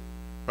this,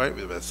 right?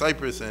 About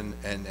Cyprus and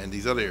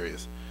these other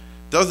areas.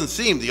 Doesn't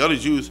seem the other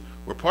Jews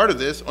were part of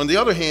this. On the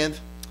other hand,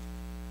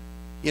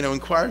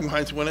 inquiring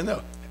minds want to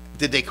know,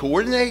 did they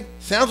coordinate?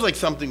 Sounds like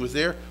something was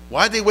there.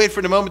 Why did they wait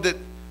for the moment that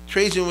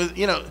Trajan was,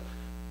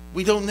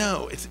 we don't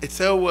know. It's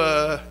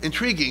so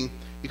intriguing.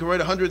 You can write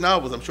 100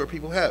 novels, I'm sure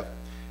people have.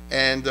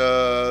 And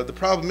the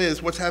problem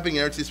is, what's happening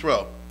in Eretz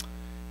Yisrael?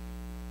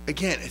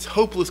 Again, it's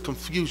hopeless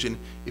confusion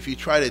if you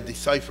try to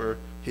decipher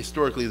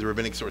historically the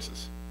rabbinic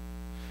sources.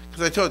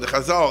 Because I told you, the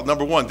Chazal,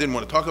 number one, didn't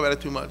want to talk about it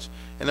too much,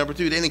 and number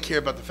two, they didn't care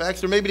about the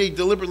facts, or maybe they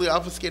deliberately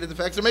obfuscated the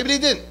facts, or maybe they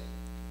didn't.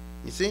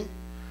 You see?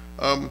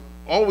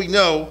 All we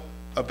know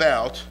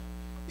about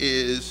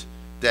is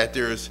that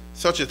there's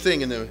such a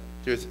thing,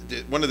 there's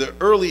one of the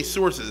early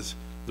sources,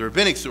 the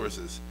rabbinic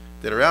sources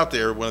that are out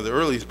there, one of the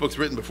earliest books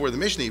written before the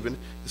Mishnah even,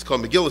 is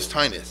called Megillas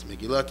Tainis,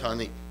 Megillah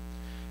Tani.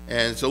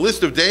 And it's a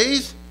list of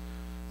days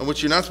on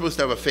which you're not supposed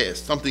to have a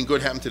fast. Something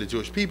good happened to the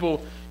Jewish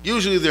people.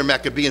 Usually they're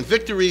Maccabean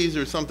victories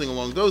or something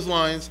along those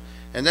lines,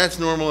 and that's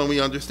normal and we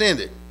understand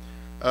it.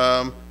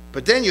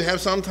 But then you have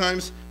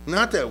sometimes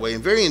not that way.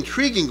 And very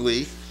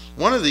intriguingly,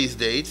 one of these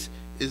dates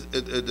is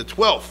the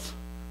 12th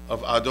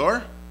of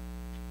Adar,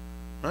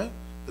 right?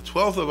 The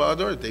 12th of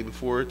Adar, the day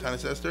before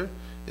Tanis Esther,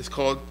 is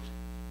called,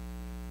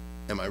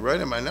 am I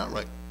right, am I not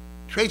right?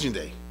 Trajan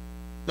Day.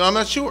 No, I'm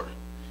not sure.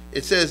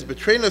 It says,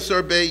 Betrena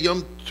Sarbe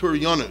Yom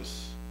Turyanus.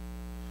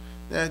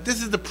 Now,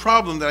 this is the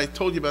problem that I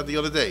told you about the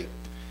other day.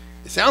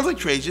 It sounds like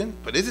Trajan,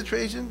 but is it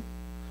Trajan?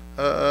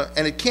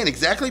 And it can't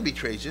exactly be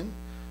Trajan,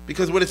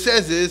 because what it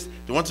says is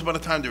that once upon a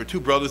time there were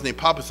two brothers named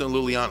Pappus and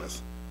Lulianus.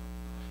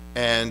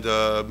 And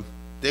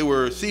they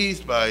were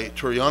seized by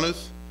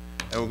Turyanus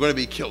and were going to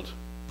be killed.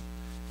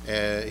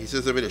 He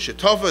says over there,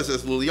 Shetofa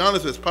says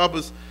Lulianus as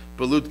Pappus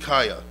Balud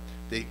Kaya.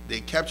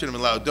 They captured him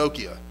in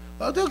Laodicea.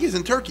 Laodicea is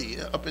in Turkey,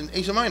 up in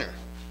Asia Minor.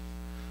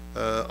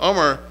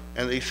 Omar,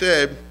 and they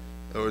said,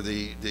 or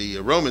the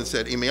Romans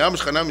said,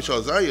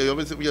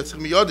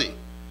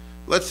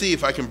 let's see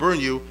if I can burn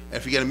you, and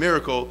if you get a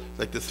miracle,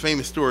 like this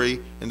famous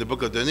story in the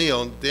book of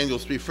Daniel,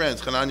 Daniel's three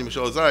friends, Hanani,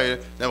 Mishael, Azariah,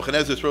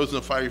 Nebuchadnezzar throws in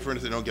a fiery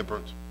furnace, they don't get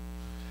burnt.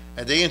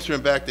 And they answer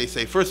him back, they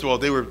say, first of all,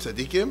 they were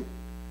tzaddikim,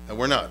 and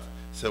we're not.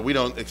 So we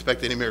don't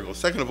expect any miracles.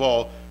 Second of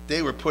all,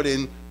 they were put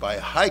in by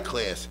a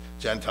high-class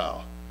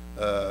Gentile.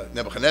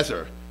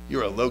 Nebuchadnezzar,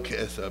 you're a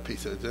low-class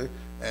piece of it.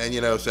 And,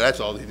 so that's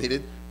all they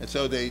needed. And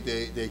so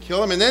they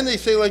kill him. And then they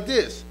say like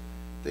this.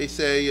 They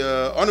say,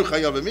 Anu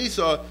chayav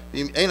v'misa,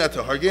 eina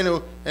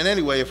tahargenu. And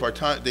anyway, if our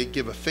time, they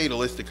give a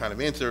fatalistic kind of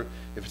answer.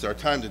 If it's our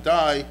time to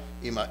die,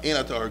 ima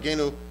eina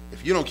tahargenu.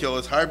 If you don't kill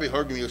us, harbe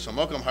hargim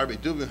yoshamokam, harbe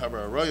dubim, harbe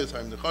arroyos,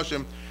 harbe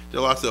nechashim. There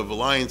are lots of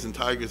lions and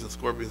tigers and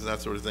scorpions and that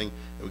sort of thing.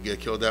 And we get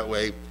killed that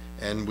way.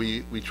 And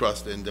we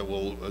trust and that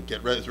we'll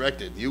get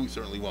resurrected. You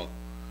certainly won't.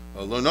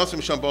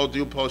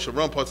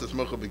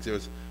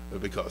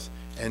 Because.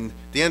 And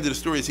the end of the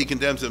story is he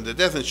condemns them to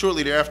death, and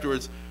shortly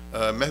thereafterwards,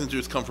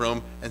 messengers come from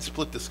him and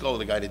split the skull of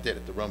the guy that did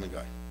it, the Roman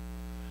guy.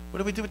 What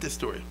do we do with this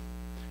story?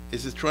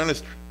 Is this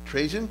Tyrannus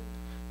Trajan?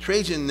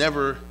 Trajan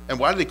never, and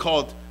why do they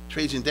call it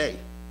Trajan Day?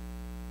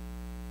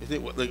 You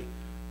think,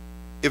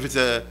 if it's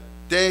a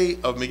day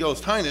of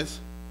Megillas Tainis,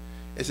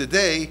 it's a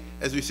day,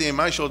 as we see in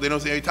my show, they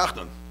don't say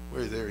Tachton.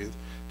 Where is there he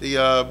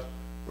is?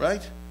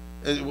 Right?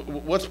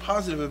 What's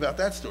positive about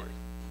that story?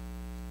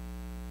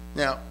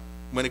 Now,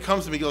 when it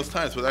comes to Megillas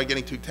Tainis, without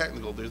getting too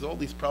technical, there's all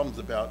these problems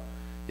about,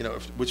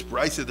 which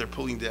brisa they're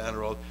pulling down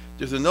or all.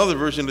 There's another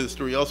version of the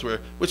story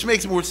elsewhere, which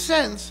makes more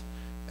sense.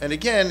 And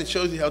again, it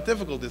shows you how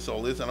difficult this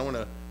all is. I don't want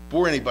to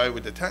bore anybody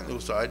with the technical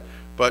side,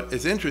 but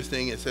it's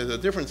interesting. It says a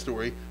different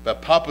story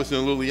about Pappus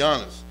and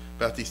Lulianus,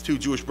 about these two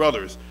Jewish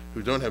brothers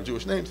who don't have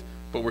Jewish names,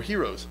 but were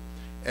heroes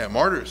and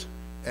martyrs.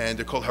 And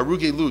they're called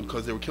Haruge Lud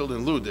because they were killed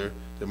in Lud. They're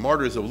the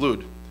martyrs of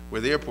Lud,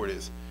 where the airport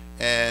is.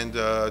 And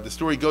the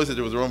story goes that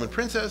there was a Roman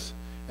princess,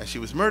 and she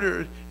was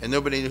murdered, and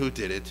nobody knew who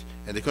did it,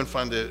 and they couldn't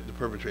find the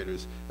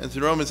perpetrators. And so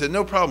the Romans said,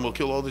 no problem, we'll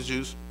kill all the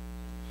Jews.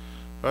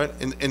 Right?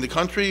 In the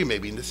country,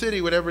 maybe in the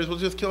city, whatever it is, we'll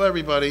just kill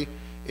everybody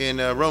in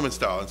Roman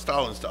style, in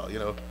Stalin style,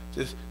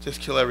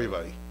 just kill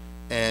everybody.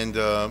 And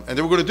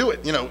they were going to do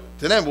it.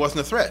 To them, it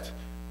wasn't a threat.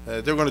 They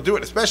were going to do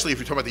it, especially if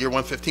you're talking about the year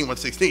 115,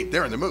 116.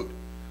 They're in the mood.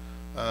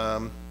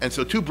 And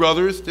so two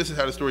brothers, this is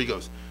how the story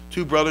goes.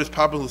 Two brothers,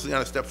 Pappus and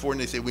Lulianus, step forward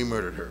and they say, we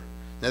murdered her.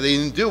 Now they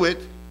didn't do it,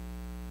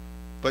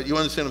 but you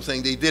understand what I'm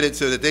saying? They did it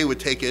so that they would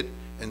take it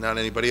and not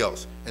anybody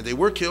else. And they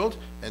were killed,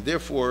 and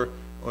therefore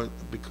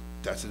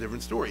That's a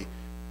different story.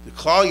 The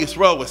Klal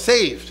Yisrael was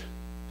saved.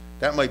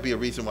 That might be a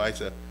reason why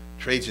it's a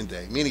Trajan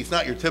day. Meaning it's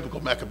not your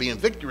typical Maccabean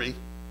victory,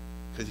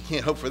 because you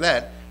can't hope for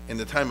that in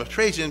the time of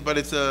Trajan, but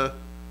it's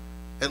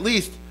at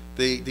least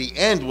the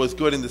end was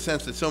good in the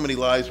sense that so many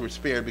lives were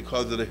spared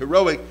because of the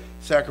heroic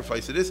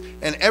sacrifice of this.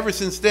 And ever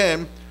since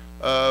then,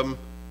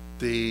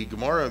 the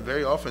Gemara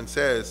very often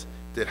says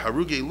that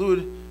Haruge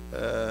Lud,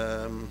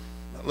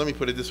 let me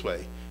put it this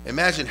way.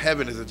 Imagine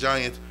heaven is a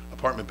giant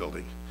apartment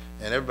building,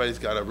 and everybody's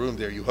got a room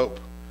there, you hope.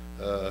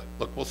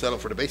 Look, we'll settle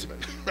for the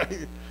basement,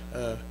 right?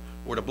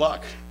 Or the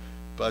block.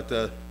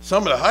 But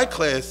some of the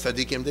high-class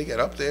tzaddikim, they get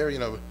up there,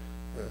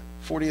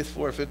 40th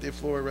floor, 50th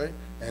floor, right?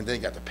 And then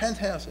you got the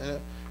penthouse,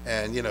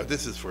 and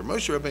this is for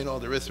Moshe Rabbeinu and all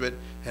the rest of it.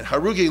 And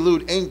Haruge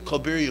Lud ain't kol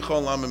bir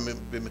yichol lama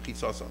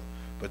b'mechitzason.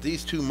 But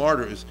these two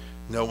martyrs,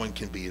 no one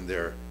can be in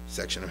their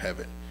section of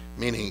heaven.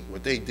 Meaning,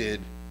 what they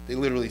did, they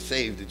literally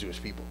saved the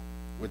Jewish people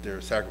with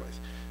their sacrifice.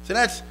 So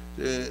that's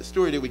the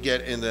story that we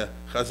get in the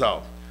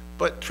Chazal.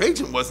 But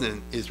Trajan wasn't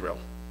in Israel.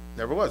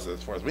 Never was,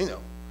 as far as we know.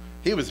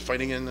 He was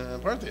fighting in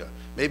Parthia.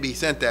 Maybe he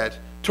sent that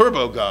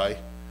turbo guy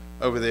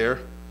over there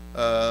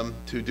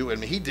to do it. I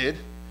mean, he did.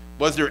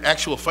 Was there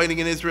actual fighting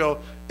in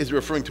Israel? Is it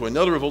referring to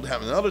another revolt that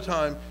happened another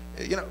time?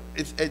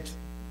 It's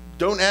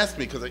don't ask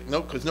me,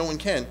 because no one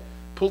can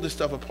pull this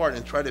stuff apart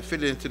and try to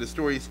fit it into the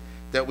stories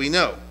that we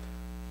know.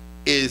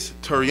 Is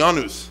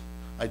Turianus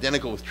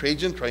identical with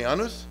Trajan,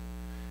 Traianus?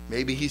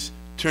 Maybe he's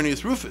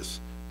Turnus Rufus,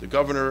 the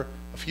governor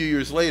a few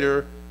years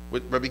later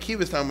with Rabbi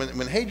Kiva's time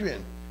when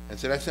Hadrian, and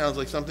said that sounds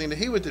like something that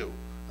he would do.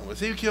 And was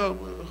he killed?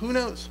 Who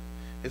knows?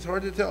 It's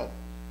hard to tell.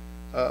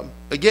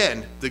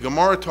 Again, the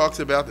Gemara talks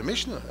about, the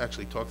Mishnah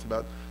actually talks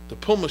about the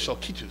Pulma Shel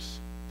Kitus,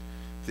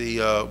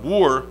 the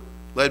war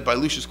led by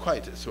Lucius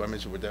Quietus, who I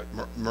mentioned with that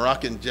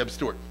Moroccan Jeb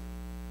Stuart.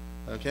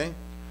 Okay?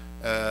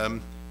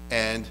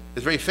 And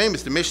it's very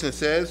famous. The Mishnah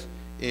says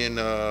in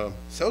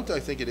Sota, I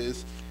think it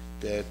is,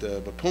 that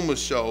Pulma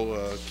Shel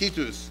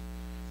Kitus,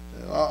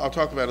 I'll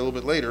talk about it a little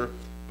bit later,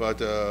 but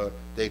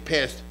they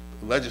passed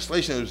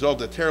legislation as a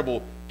result of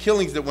terrible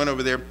killings that went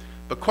over there.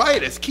 But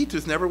Quietus,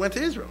 Kitus, never went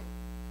to Israel.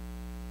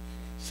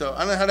 So I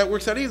don't know how that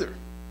works out either.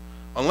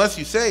 Unless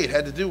you say it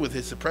had to do with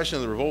his suppression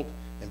of the revolt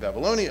in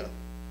Babylonia.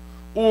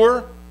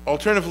 Or,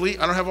 alternatively,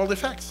 I don't have all the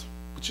facts,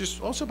 which is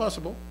also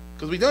possible,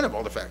 because we don't have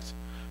all the facts.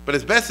 But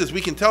as best as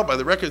we can tell by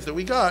the records that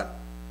we got,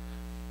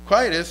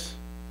 Quietus,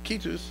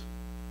 Kitus,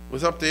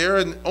 was up there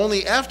and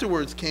only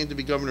afterwards came to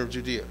be governor of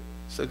Judea.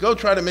 So go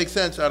try to make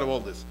sense out of all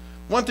this.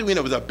 One thing we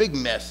know was a big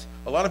mess.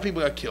 A lot of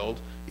people got killed.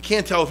 You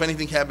can't tell if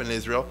anything happened in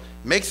Israel.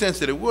 It makes sense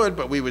that it would,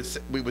 but we would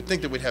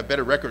think that we'd have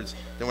better records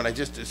than what I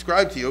just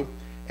described to you.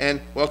 And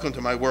welcome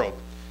to my world.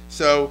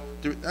 So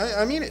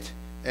I mean it.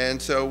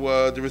 And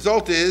so the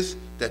result is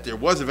that there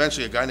was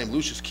eventually a guy named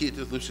Lucius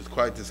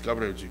Quietus,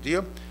 governor of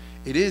Judea.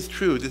 It is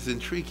true, this is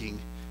intriguing,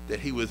 that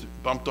he was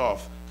bumped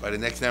off by the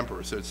next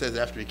emperor. So it says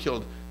after he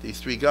killed these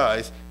three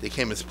guys, they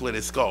came and split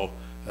his skull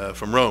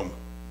from Rome.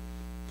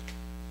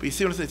 But you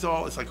see what I'm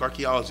saying? It's like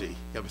archaeology. You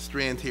have a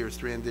strand here, a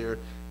strand there.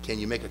 Can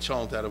you make a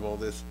chant out of all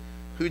this?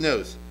 Who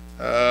knows?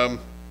 No,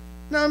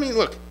 I mean,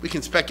 look, we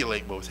can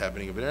speculate what was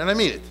happening over there, and I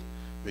mean it.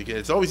 Because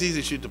it's always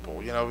easy to shoot the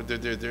bull.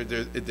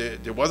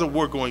 There was a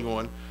war going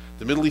on.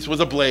 The Middle East was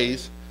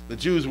ablaze. The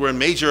Jews were in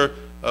major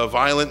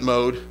violent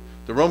mode.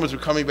 The Romans were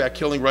coming back,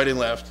 killing right and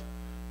left.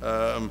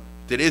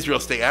 Did Israel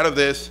stay out of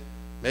this?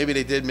 Maybe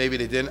they did, maybe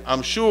they didn't.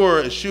 I'm sure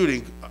a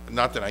shooting,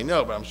 not that I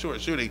know, but I'm sure a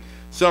shooting,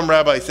 some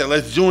rabbis said,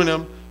 let's join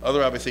them.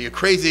 Other rabbis say, you're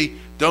crazy,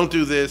 don't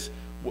do this.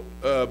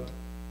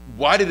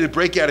 Why did it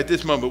break out at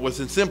this moment? Was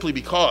it simply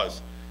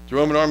because the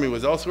Roman army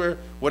was elsewhere?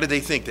 What did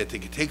they think, that they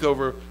could take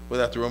over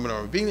without the Roman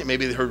army being there?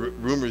 Maybe they heard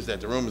rumors that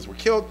the Romans were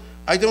killed.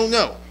 I don't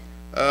know.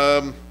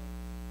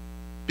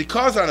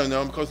 Because I don't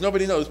know, because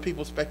nobody knows,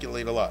 people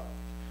speculate a lot.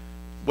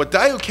 What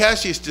Dio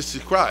Cassius just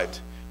described,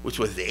 which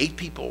was they ate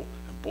people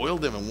and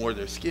boiled them and wore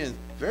their skin,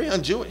 very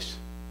un-Jewish.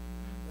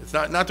 It's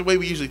not the way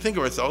we usually think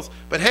of ourselves,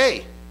 but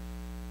hey,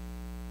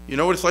 you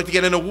know what it's like to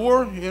get in a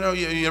war? You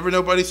ever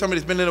know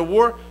somebody's been in a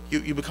war?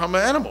 You become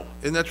an animal.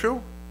 Isn't that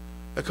true?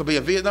 It could be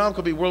in Vietnam, it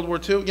could be World War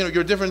II.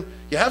 You're different.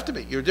 You have to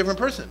be. You're a different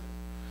person.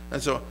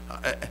 And so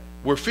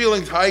were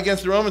feelings high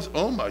against the Romans?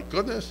 Oh my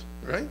goodness,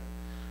 right?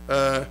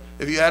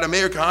 If you had a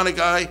Meir Kahane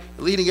guy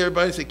leading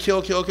everybody and say,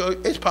 kill, kill, kill,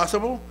 it's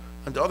possible.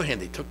 On the other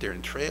hand, they took their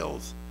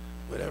entrails,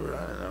 whatever,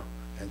 I don't know,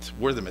 and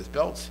wore them as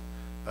belts.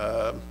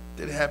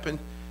 Did it happen?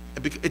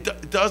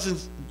 It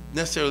doesn't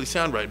necessarily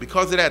sound right.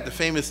 Because of that, the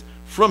famous,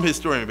 from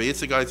historian, but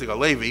it's a guy,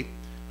 Levi,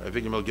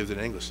 Victor Miller gives it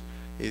in English,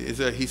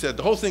 he said,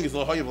 the whole thing is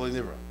L'Hoya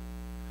V'L'Nivra.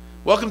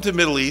 Welcome to the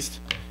Middle East.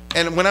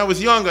 And when I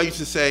was young, I used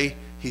to say,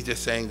 he's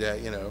just saying that,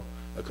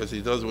 because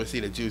he doesn't want to see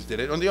that Jews did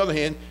it. On the other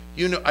hand,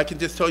 I can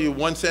just tell you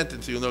one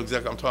sentence, so you'll know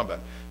exactly what I'm talking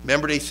about.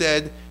 Remember they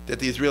said that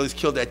the Israelis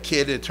killed that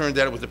kid, and it turned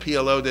out it was the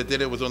PLO that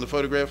did it, was on the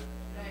photograph?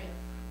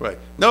 Right.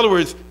 In other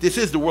words, this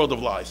is the world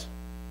of lies.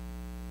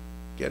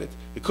 Get it?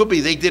 It could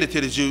be they did it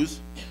to the Jews,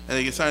 and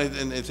they can sign it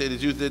and say the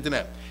Jews did it to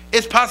them.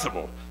 It's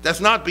possible.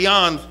 That's not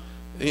beyond,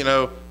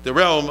 the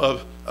realm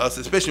of us,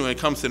 especially when it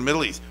comes to the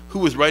Middle East. Who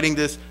was writing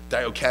this?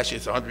 Dio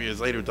Cassius, 100 years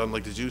later, doesn't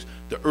like the Jews.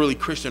 The early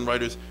Christian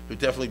writers who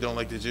definitely don't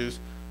like the Jews.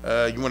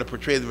 You want to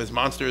portray them as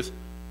monsters?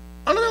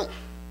 I don't know.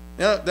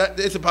 That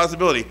it's a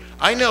possibility.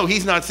 I know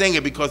he's not saying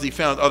it because he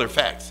found other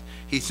facts.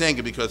 He's saying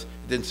it because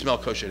it didn't smell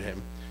kosher to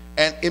him.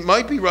 And it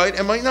might be right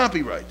and might not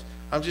be right.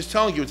 I'm just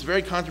telling you, it's a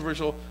very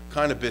controversial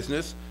kind of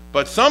business.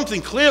 But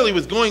something clearly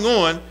was going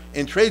on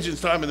in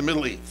Trajan's time in the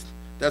Middle East.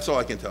 That's all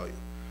I can tell you.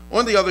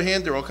 On the other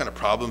hand, there are all kind of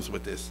problems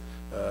with this.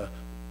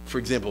 For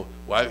example,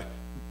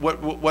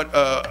 what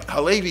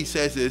Halevi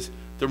says is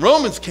the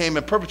Romans came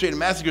and perpetrated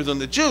massacres on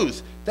the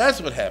Jews.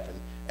 That's what happened.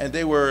 And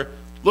they were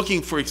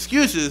looking for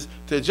excuses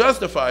to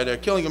justify their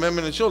killing of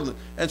women and children.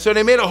 And so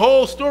they made a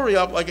whole story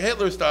up, like a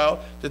Hitler style,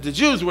 that the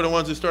Jews were the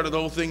ones who started the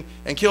whole thing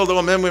and killed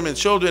all men, women, and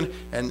children,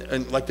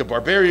 and like the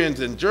barbarians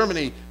in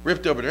Germany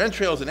ripped over their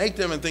entrails and ate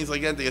them and things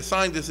like that. They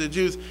assigned this to the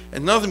Jews,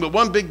 and nothing but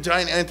one big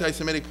giant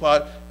anti-Semitic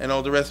plot and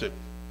all the rest of it.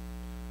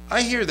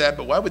 I hear that,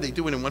 but why would they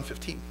do it in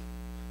 115?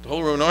 The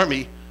whole Roman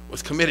army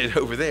was committed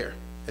over there,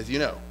 as you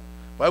know.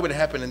 Why would it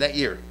happen in that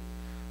year?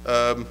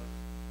 I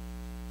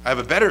have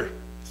a better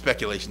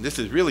speculation. This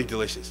is really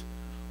delicious.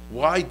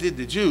 Why did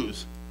the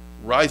Jews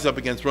rise up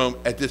against Rome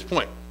at this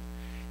point?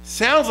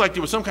 Sounds like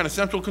there was some kind of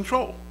central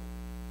control.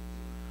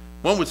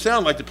 One would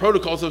sound like the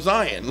protocols of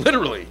Zion,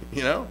 literally,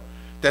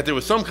 that there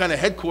was some kind of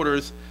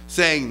headquarters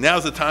saying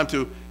now's the time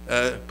to,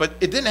 but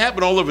it didn't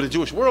happen all over the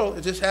Jewish world.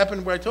 It just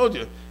happened where I told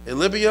you, in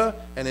Libya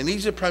and in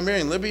Egypt,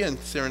 primarily in Libya and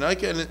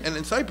Cyrenaica and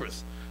in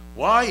Cyprus.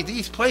 Why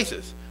these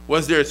places?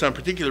 Was there some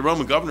particular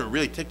Roman governor who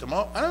really ticked them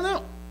off? I don't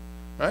know,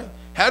 right?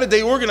 How did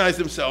they organize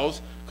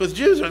themselves? Because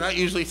Jews are not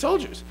usually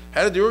soldiers.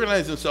 How did they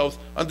organize themselves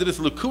under this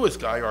Lucullus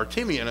guy,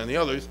 Artemian and the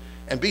others,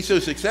 and be so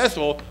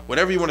successful,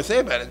 whatever you want to say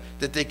about it,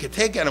 that they could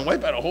take out and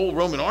wipe out a whole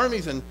Roman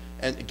armies and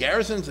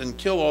garrisons and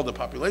kill all the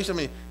population? I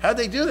mean, how'd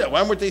they do that?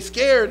 Why weren't they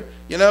scared?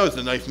 Is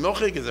the knife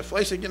milchik? Is the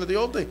fleshik? The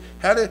old thing.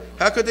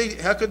 How could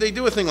they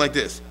do a thing like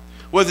this?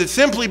 Was it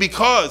simply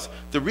because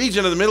the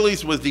region of the Middle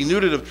East was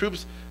denuded of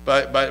troops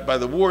by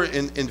the war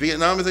in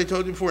Vietnam, as I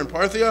told you before, in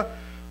Parthia?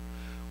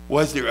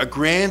 Was there a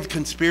grand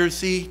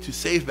conspiracy to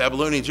save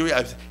Babylonian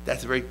Jewry?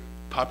 That's very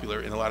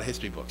popular in a lot of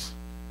history books.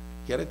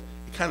 Get it?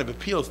 It kind of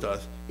appeals to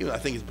us, even though I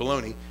think it's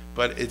baloney,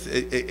 but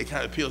it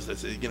kind of appeals to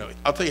us.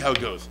 I'll tell you how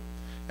it goes.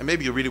 And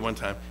maybe you'll read it one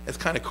time. It's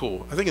kind of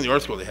cool. I think in the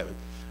art school they have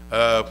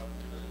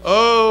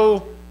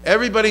it.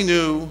 Everybody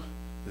knew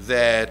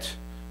that,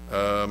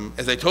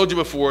 as I told you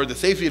before, the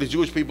safety of the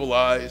Jewish people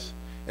lies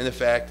in the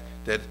fact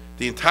that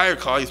the entire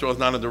Klal Yisrael is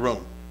not under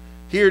Rome.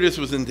 Here this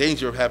was in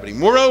danger of happening.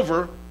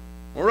 Moreover,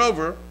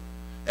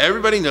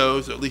 everybody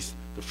knows, or at least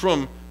the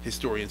Frum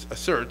historians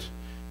assert,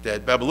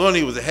 that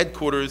Babylonia was the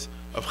headquarters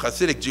of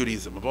Hasidic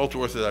Judaism, of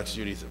ultra-Orthodox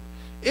Judaism.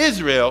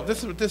 Israel,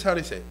 this is how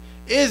they say it.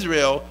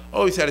 Israel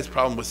always had its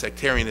problem with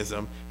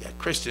sectarianism. You had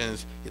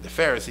Christians, you had the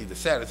Pharisees, the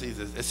Sadducees,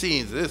 the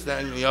Essenes, this,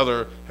 that, and the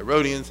other,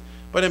 Herodians.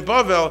 But in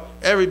Bavel,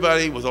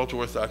 everybody was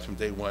ultra-Orthodox from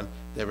day one,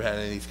 never had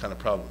any of these kind of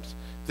problems.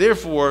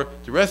 Therefore,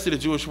 the rest of the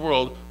Jewish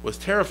world was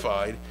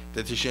terrified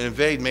that they should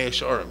invade Mea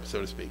Shearim,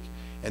 so to speak.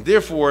 And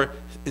therefore,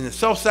 in the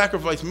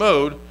self-sacrifice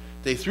mode,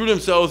 they threw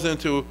themselves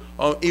into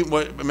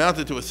what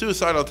amounted to a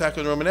suicidal attack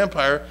on the Roman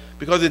Empire,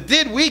 because it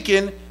did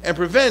weaken and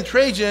prevent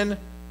Trajan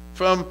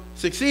from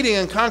succeeding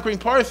and conquering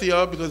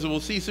Parthia, because we'll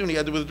see soon he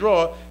had to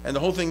withdraw, and the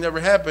whole thing never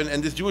happened,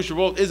 and this Jewish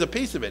revolt is a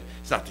piece of it.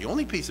 It's not the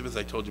only piece of it, as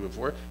I told you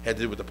before. It had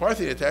to do with the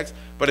Parthian attacks,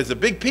 but it's a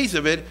big piece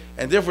of it,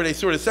 and therefore they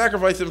sort of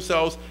sacrificed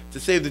themselves to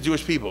save the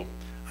Jewish people.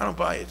 I don't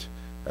buy it.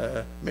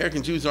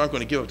 American Jews aren't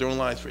going to give up their own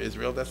lives for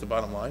Israel. That's the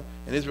bottom line.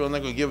 And Israel is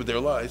not going to give up their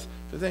lives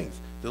for things.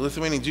 The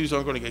Lithuanian Jews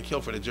aren't going to get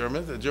killed for the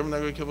Germans. The Germans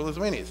aren't going to kill for the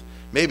Lithuanians.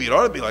 Maybe it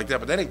ought to be like that,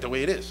 but that ain't the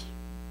way it is.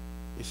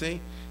 You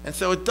see? And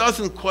so it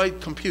doesn't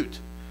quite compute.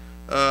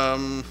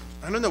 I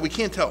don't know. We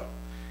can't tell.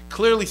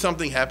 Clearly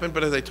something happened,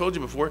 but as I told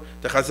you before,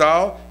 the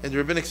Chazal and the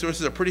rabbinic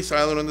sources are pretty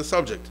silent on the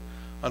subject.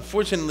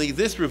 Unfortunately,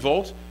 this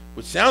revolt,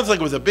 which sounds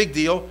like it was a big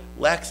deal,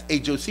 lacks a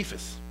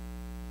Josephus.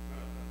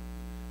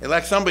 It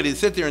lacks somebody to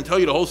sit there and tell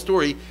you the whole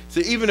story.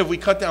 So even if we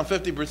cut down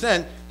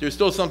 50%, there's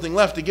still something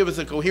left to give us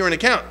a coherent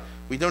account.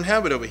 We don't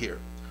have it over here.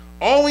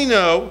 All we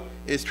know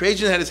is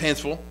Trajan had his hands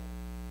full,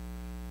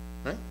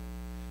 right?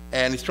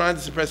 And he's trying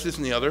to suppress this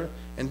and the other.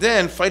 And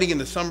then, fighting in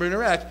the summer in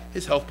Iraq,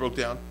 his health broke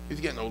down. He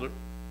was getting older.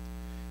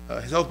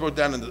 His health broke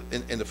down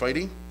in the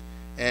fighting.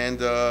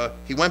 And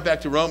he went back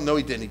to Rome. No,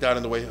 he didn't. He died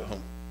on the way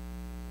home.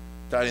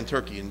 Died in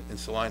Turkey, in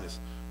Salinas,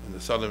 in the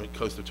southern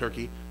coast of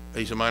Turkey,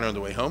 Asia Minor, on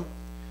the way home.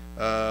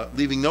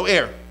 Leaving no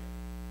heir.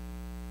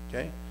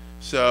 Okay,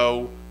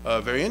 so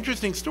very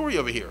interesting story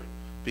over here,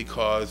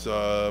 because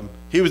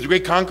he was the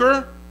great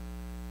conqueror,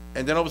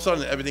 and then all of a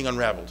sudden everything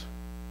unraveled.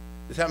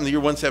 This happened in the year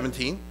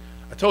 117.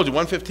 I told you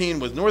 115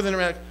 was northern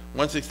Iraq,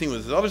 116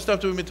 was this other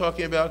stuff that we've been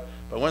talking about,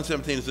 but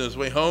 117 is on his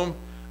way home.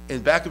 In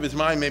the back of his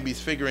mind, maybe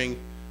he's figuring,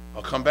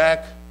 I'll come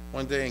back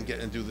one day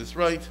and do this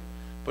right.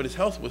 But his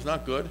health was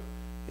not good.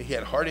 He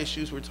had heart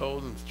issues, we're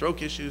told, and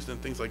stroke issues and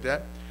things like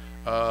that.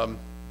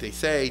 they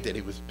say that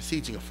he was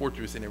besieging a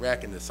fortress in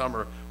Iraq in the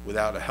summer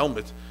without a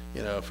helmet,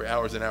 for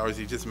hours and hours.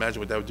 You just imagine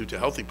what that would do to a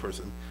healthy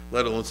person,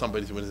 let alone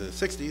somebody who was in the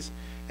 60s.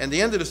 And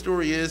the end of the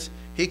story is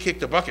he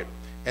kicked a bucket.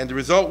 And the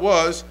result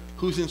was,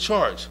 who's in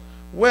charge?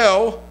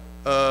 Well,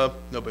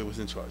 nobody was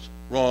in charge.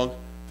 Wrong.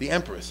 The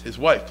empress, his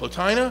wife,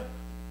 Plotina,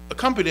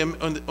 accompanied him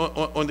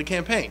on the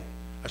campaign.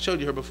 I showed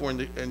you her before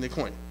in the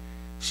coin.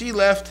 She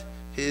left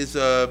his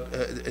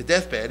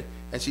deathbed,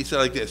 and she said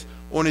like this: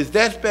 on his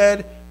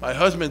deathbed, my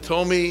husband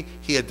told me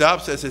he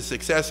adopts as his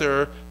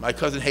successor my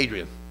cousin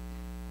Hadrian.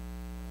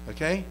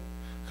 Okay?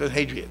 Cousin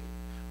Hadrian.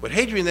 What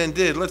Hadrian then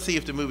did, let's see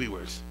if the movie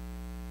works.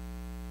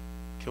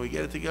 Can we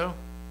get it to go?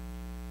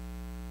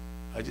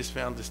 I just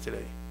found this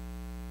today.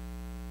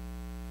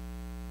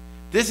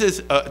 This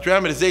is a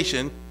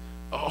dramatization.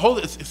 Hold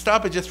it,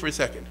 stop it just for a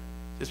second.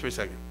 Just for a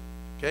second.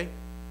 Okay?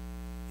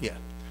 Yeah.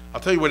 I'll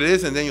tell you what it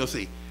is, and then you'll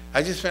see.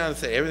 I just found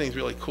to say everything's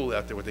really cool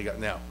out there, what they got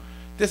now.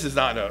 This is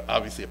not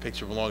obviously a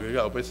picture from long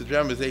ago, but it's a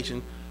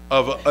dramatization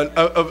of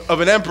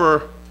an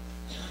emperor.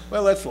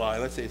 Well, let's lie.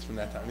 Let's say it's from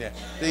that time.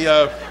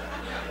 Yeah.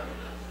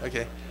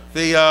 Okay.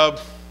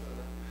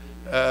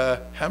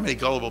 How many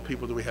gullible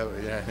people do we have?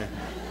 Yeah.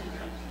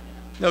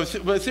 No,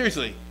 but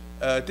seriously,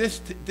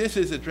 this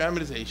is a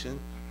dramatization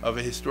of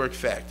a historic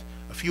fact.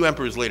 A few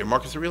emperors later,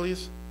 Marcus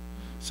Aurelius.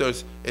 So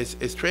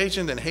it's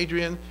Trajan, then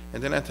Hadrian,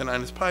 and then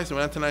Antoninus Pius. And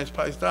when Antoninus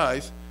Pius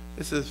dies,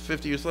 this is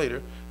 50 years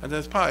later,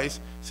 Antoninus Pius,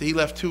 so he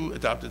left two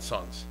adopted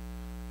sons,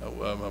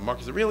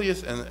 Marcus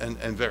Aurelius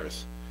and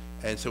Verus.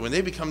 And so when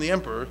they become the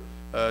emperor,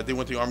 they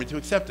want the army to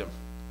accept him.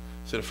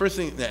 So the first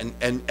thing,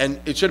 and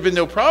it should have been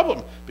no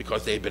problem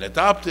because they had been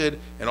adopted,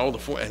 and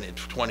and in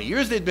 20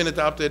 years they'd been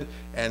adopted,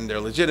 and their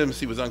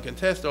legitimacy was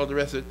uncontested, all the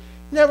rest of it.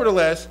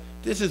 Nevertheless,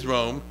 this is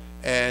Rome,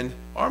 and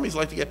armies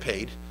like to get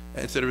paid,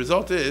 and so the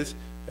result is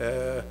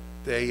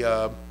they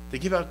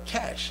give out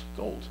cash,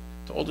 gold,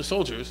 to all the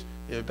soldiers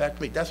back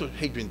to me. That's what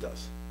Hadrian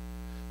does.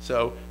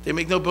 So they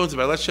make no bones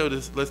about it. Let's show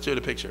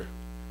the picture,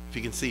 if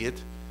you can see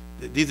it.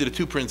 These are the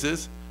two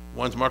princes.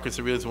 One's Marcus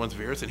Aurelius, one's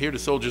Verus, and here the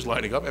soldiers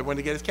lining up, everyone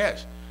to get his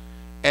cash.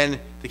 And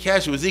the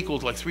cash was equal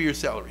to like 3 years'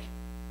 salary.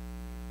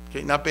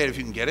 Okay, not bad if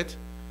you can get it.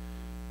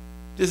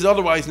 This is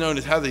otherwise known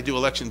as how they do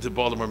elections in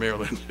Baltimore,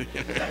 Maryland.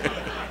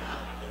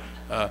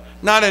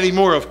 Not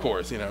anymore, of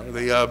course.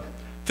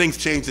 Things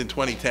changed in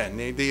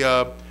 2010.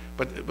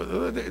 But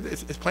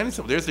it's plain and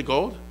simple. There's the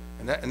gold,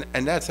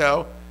 and that's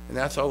how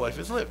life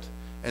is lived.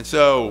 And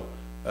so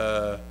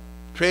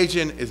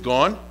Trajan is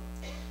gone,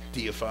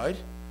 deified.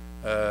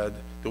 The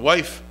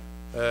wife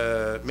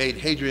made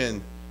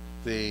Hadrian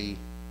the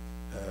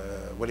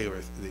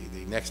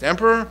next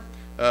emperor.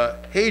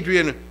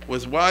 Hadrian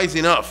was wise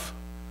enough.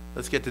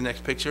 Let's get the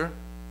next picture.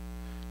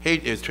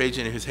 It's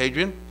Trajan and his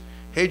Hadrian.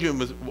 Hadrian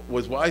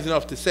was wise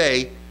enough to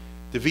say,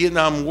 the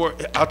Vietnam War,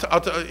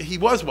 he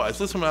was wise.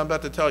 Listen to what I'm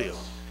about to tell you.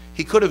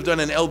 He could have done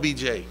an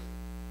LBJ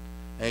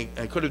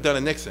and could have done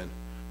a Nixon.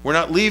 We're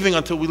not leaving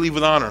until we leave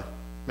with honor.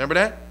 Remember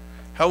that?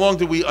 How long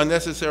did we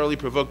unnecessarily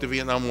provoke the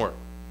Vietnam War?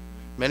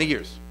 Many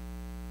years.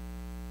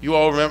 You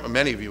all remember,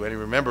 many of you, and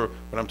remember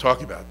what I'm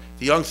talking about.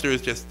 The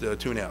youngsters just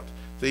tune out.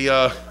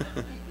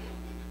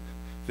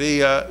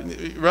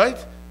 Right?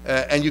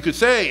 And you could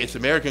say it's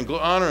American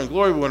honor and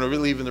glory. We want to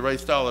leave in the right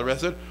style, the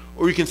rest of it.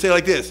 Or you can say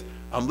like this: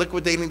 I'm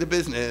liquidating the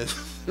business.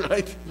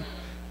 Right?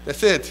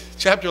 That's it.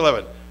 Chapter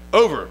 11.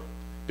 Over.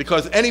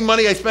 Because any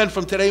money I spend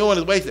from today on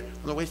is wasted.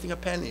 I'm not wasting a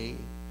penny.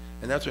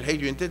 And that's what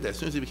Hadrian did. As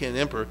soon as he became the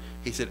emperor,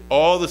 he said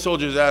all the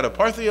soldiers out of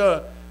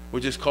Parthia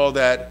would just call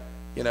that,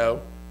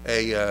 what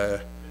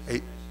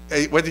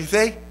did he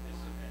say?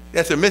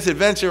 That's a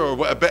misadventure,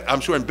 or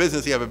I'm sure in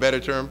business you have a better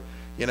term,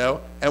 and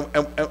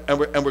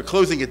we're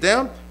closing it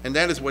down, and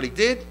that is what he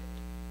did.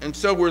 And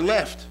so we're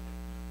left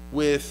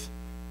with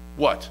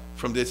what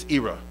from this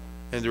era?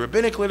 In the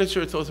rabbinic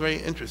literature, it's also very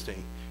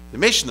interesting. The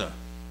Mishnah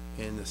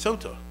in the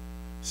Sota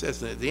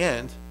says at the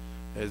end,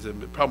 there's a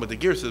problem with the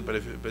Girsas,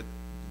 but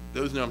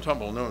those who know what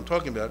I'm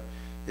talking about.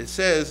 It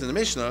says in the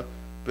Mishnah,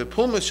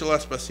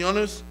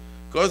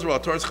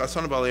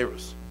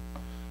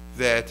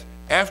 that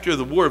after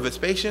the war of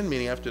Vespasian,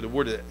 meaning after the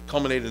war that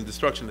culminated in the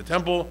destruction of the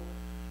temple,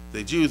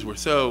 the Jews were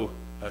so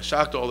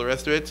shocked, all the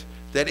rest of it,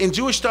 that in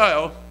Jewish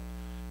style,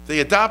 they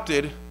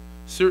adopted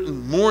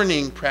certain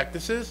mourning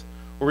practices,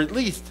 or at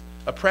least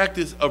a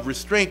practice of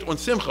restraint on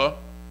Simcha,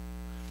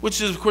 which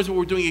is, of course, what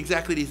we're doing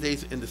exactly these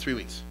days in the 3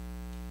 weeks.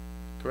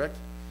 Correct?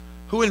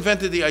 Who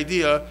invented the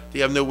idea that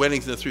you have no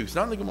weddings in the 3 weeks? It's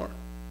not in the Gemara.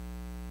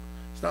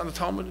 It's not in the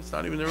Talmud. It's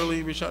not even the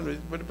early Rishon.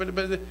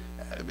 But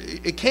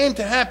it came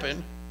to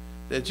happen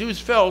that Jews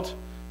felt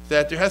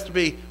that there has to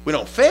be, we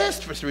don't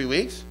fast for 3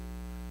 weeks,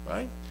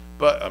 right?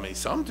 But, I mean,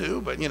 some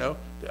do, but,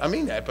 I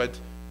mean that,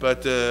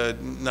 but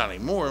not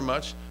anymore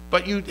much.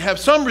 But you have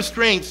some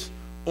restraints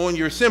on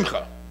your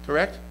Simcha,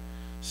 correct?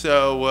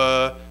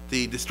 So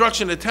the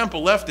destruction of the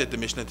temple left it, the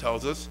Mishnah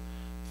tells us,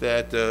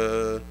 that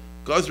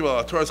Gazru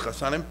al Torah's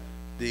Chasanim,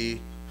 the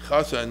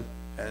Chasan,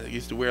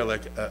 used to wear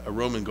like a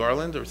Roman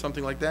garland or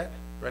something like that,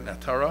 right?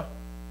 Natara,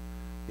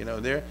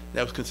 there.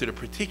 That was considered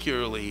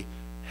particularly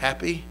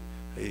happy.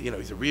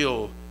 He's a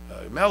real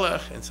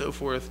melech and so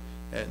forth.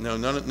 No,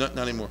 not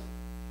anymore.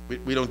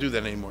 We don't do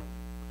that anymore.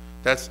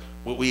 That's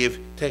what we have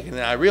taken.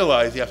 And I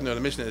realize you have to know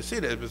the Mishnah to see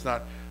that, but it's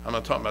not. I'm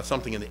not talking about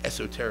something in the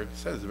esoteric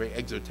sense. It's a very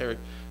exoteric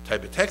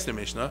type of text in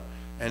Mishnah,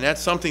 and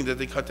that's something that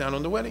they cut down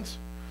on the weddings.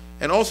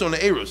 And also in the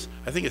Erus,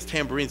 I think it's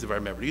tambourines, if I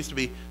remember. It used to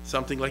be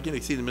something like, you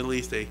see in the Middle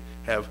East, they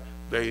have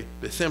very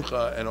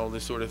besimcha and all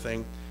this sort of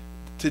thing.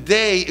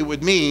 Today, it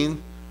would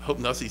mean, I hope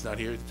Nussie's not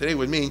here, today it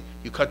would mean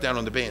you cut down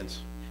on the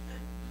bands,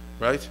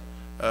 right?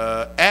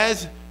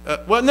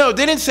 Well, no,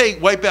 they didn't say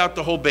wipe out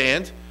the whole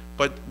band,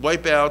 but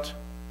wipe out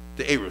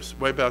the Erus,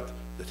 wipe out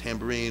the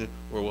tambourine,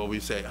 or what we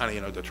say,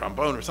 the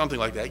trombone or something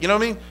like that. You know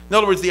what I mean? In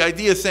other words, the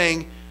idea is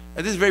saying,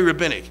 and this is very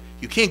rabbinic,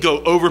 you can't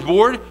go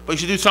overboard, but you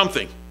should do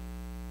something.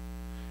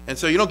 And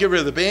so you don't get rid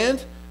of the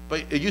band,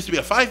 but it used to be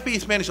a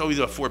 5-piece band, it's always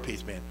a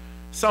 4-piece band.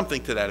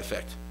 Something to that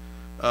effect.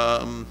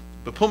 But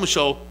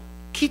Pumashol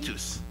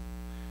Kitus,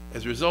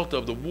 as a result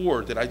of the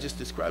war that I just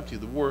described to you,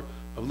 the war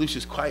of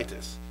Lucius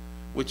Quietus,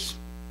 which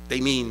they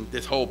mean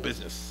this whole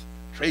business,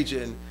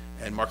 Trajan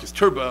and Marcus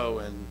Turbo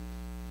and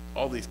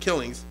all these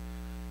killings,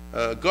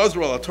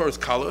 Gozral Ataras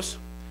Kalos,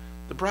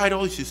 the bride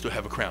always used to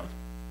have a crown.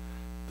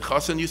 The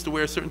chassan used to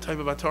wear a certain type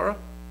of atara,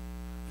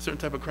 a certain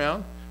type of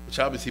crown, which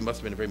obviously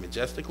must have been very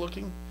majestic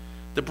looking.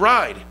 The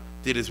bride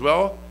did as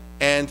well.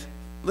 And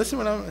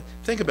listen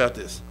think about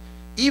this.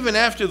 Even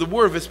after the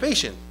war of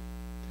Vespasian,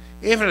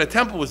 after the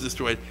temple was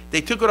destroyed,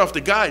 they took it off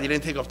the guy, they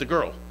didn't take off the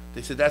girl.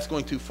 They said that's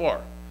going too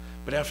far.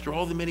 But after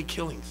all the many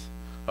killings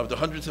of the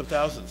hundreds of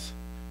thousands,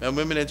 men,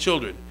 women, and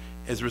children,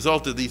 as a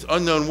result of these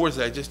unknown wars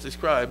that I just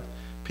described,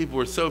 people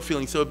were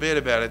feeling so bad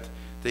about it,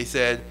 they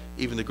said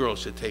even the girls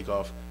should take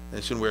off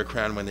and shouldn't wear a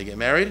crown when they get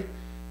married.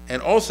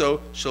 And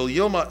also, Shal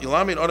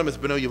Yilamed Adam es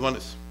Beno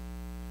Yavonis,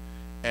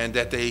 and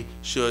that they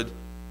should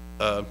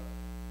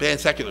ban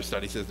secular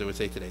studies, as they would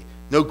say today.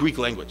 No Greek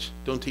language.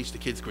 Don't teach the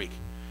kids Greek,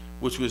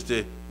 which was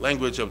the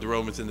language of the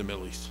Romans in the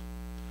Middle East.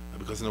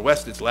 Because in the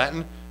West it's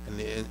Latin, and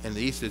in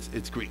the East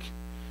it's Greek.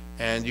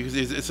 And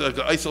it's like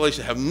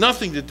isolation, have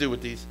nothing to do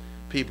with these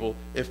people,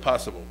 if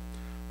possible.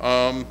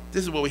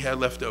 This is what we had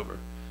left over.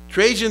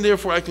 Trajan,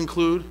 therefore, I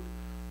conclude,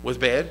 was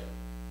bad,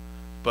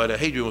 but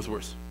Hadrian was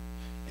worse.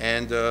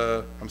 And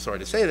I'm sorry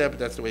to say that, but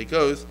that's the way it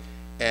goes.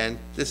 And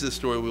this is a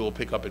story we will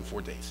pick up in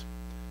 4 days.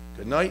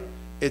 Good night.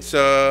 It's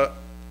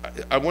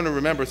I want to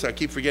remember, so I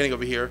keep forgetting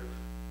over here.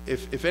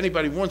 If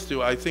anybody wants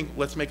to, I think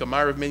let's make a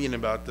Myrav Minyan in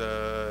about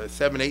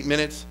 7-8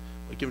 minutes.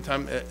 Like give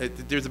them time.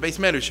 There's a base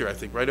manager, I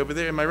think, right over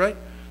there. Am I right?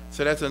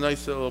 So that's a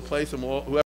nice little place, and whoever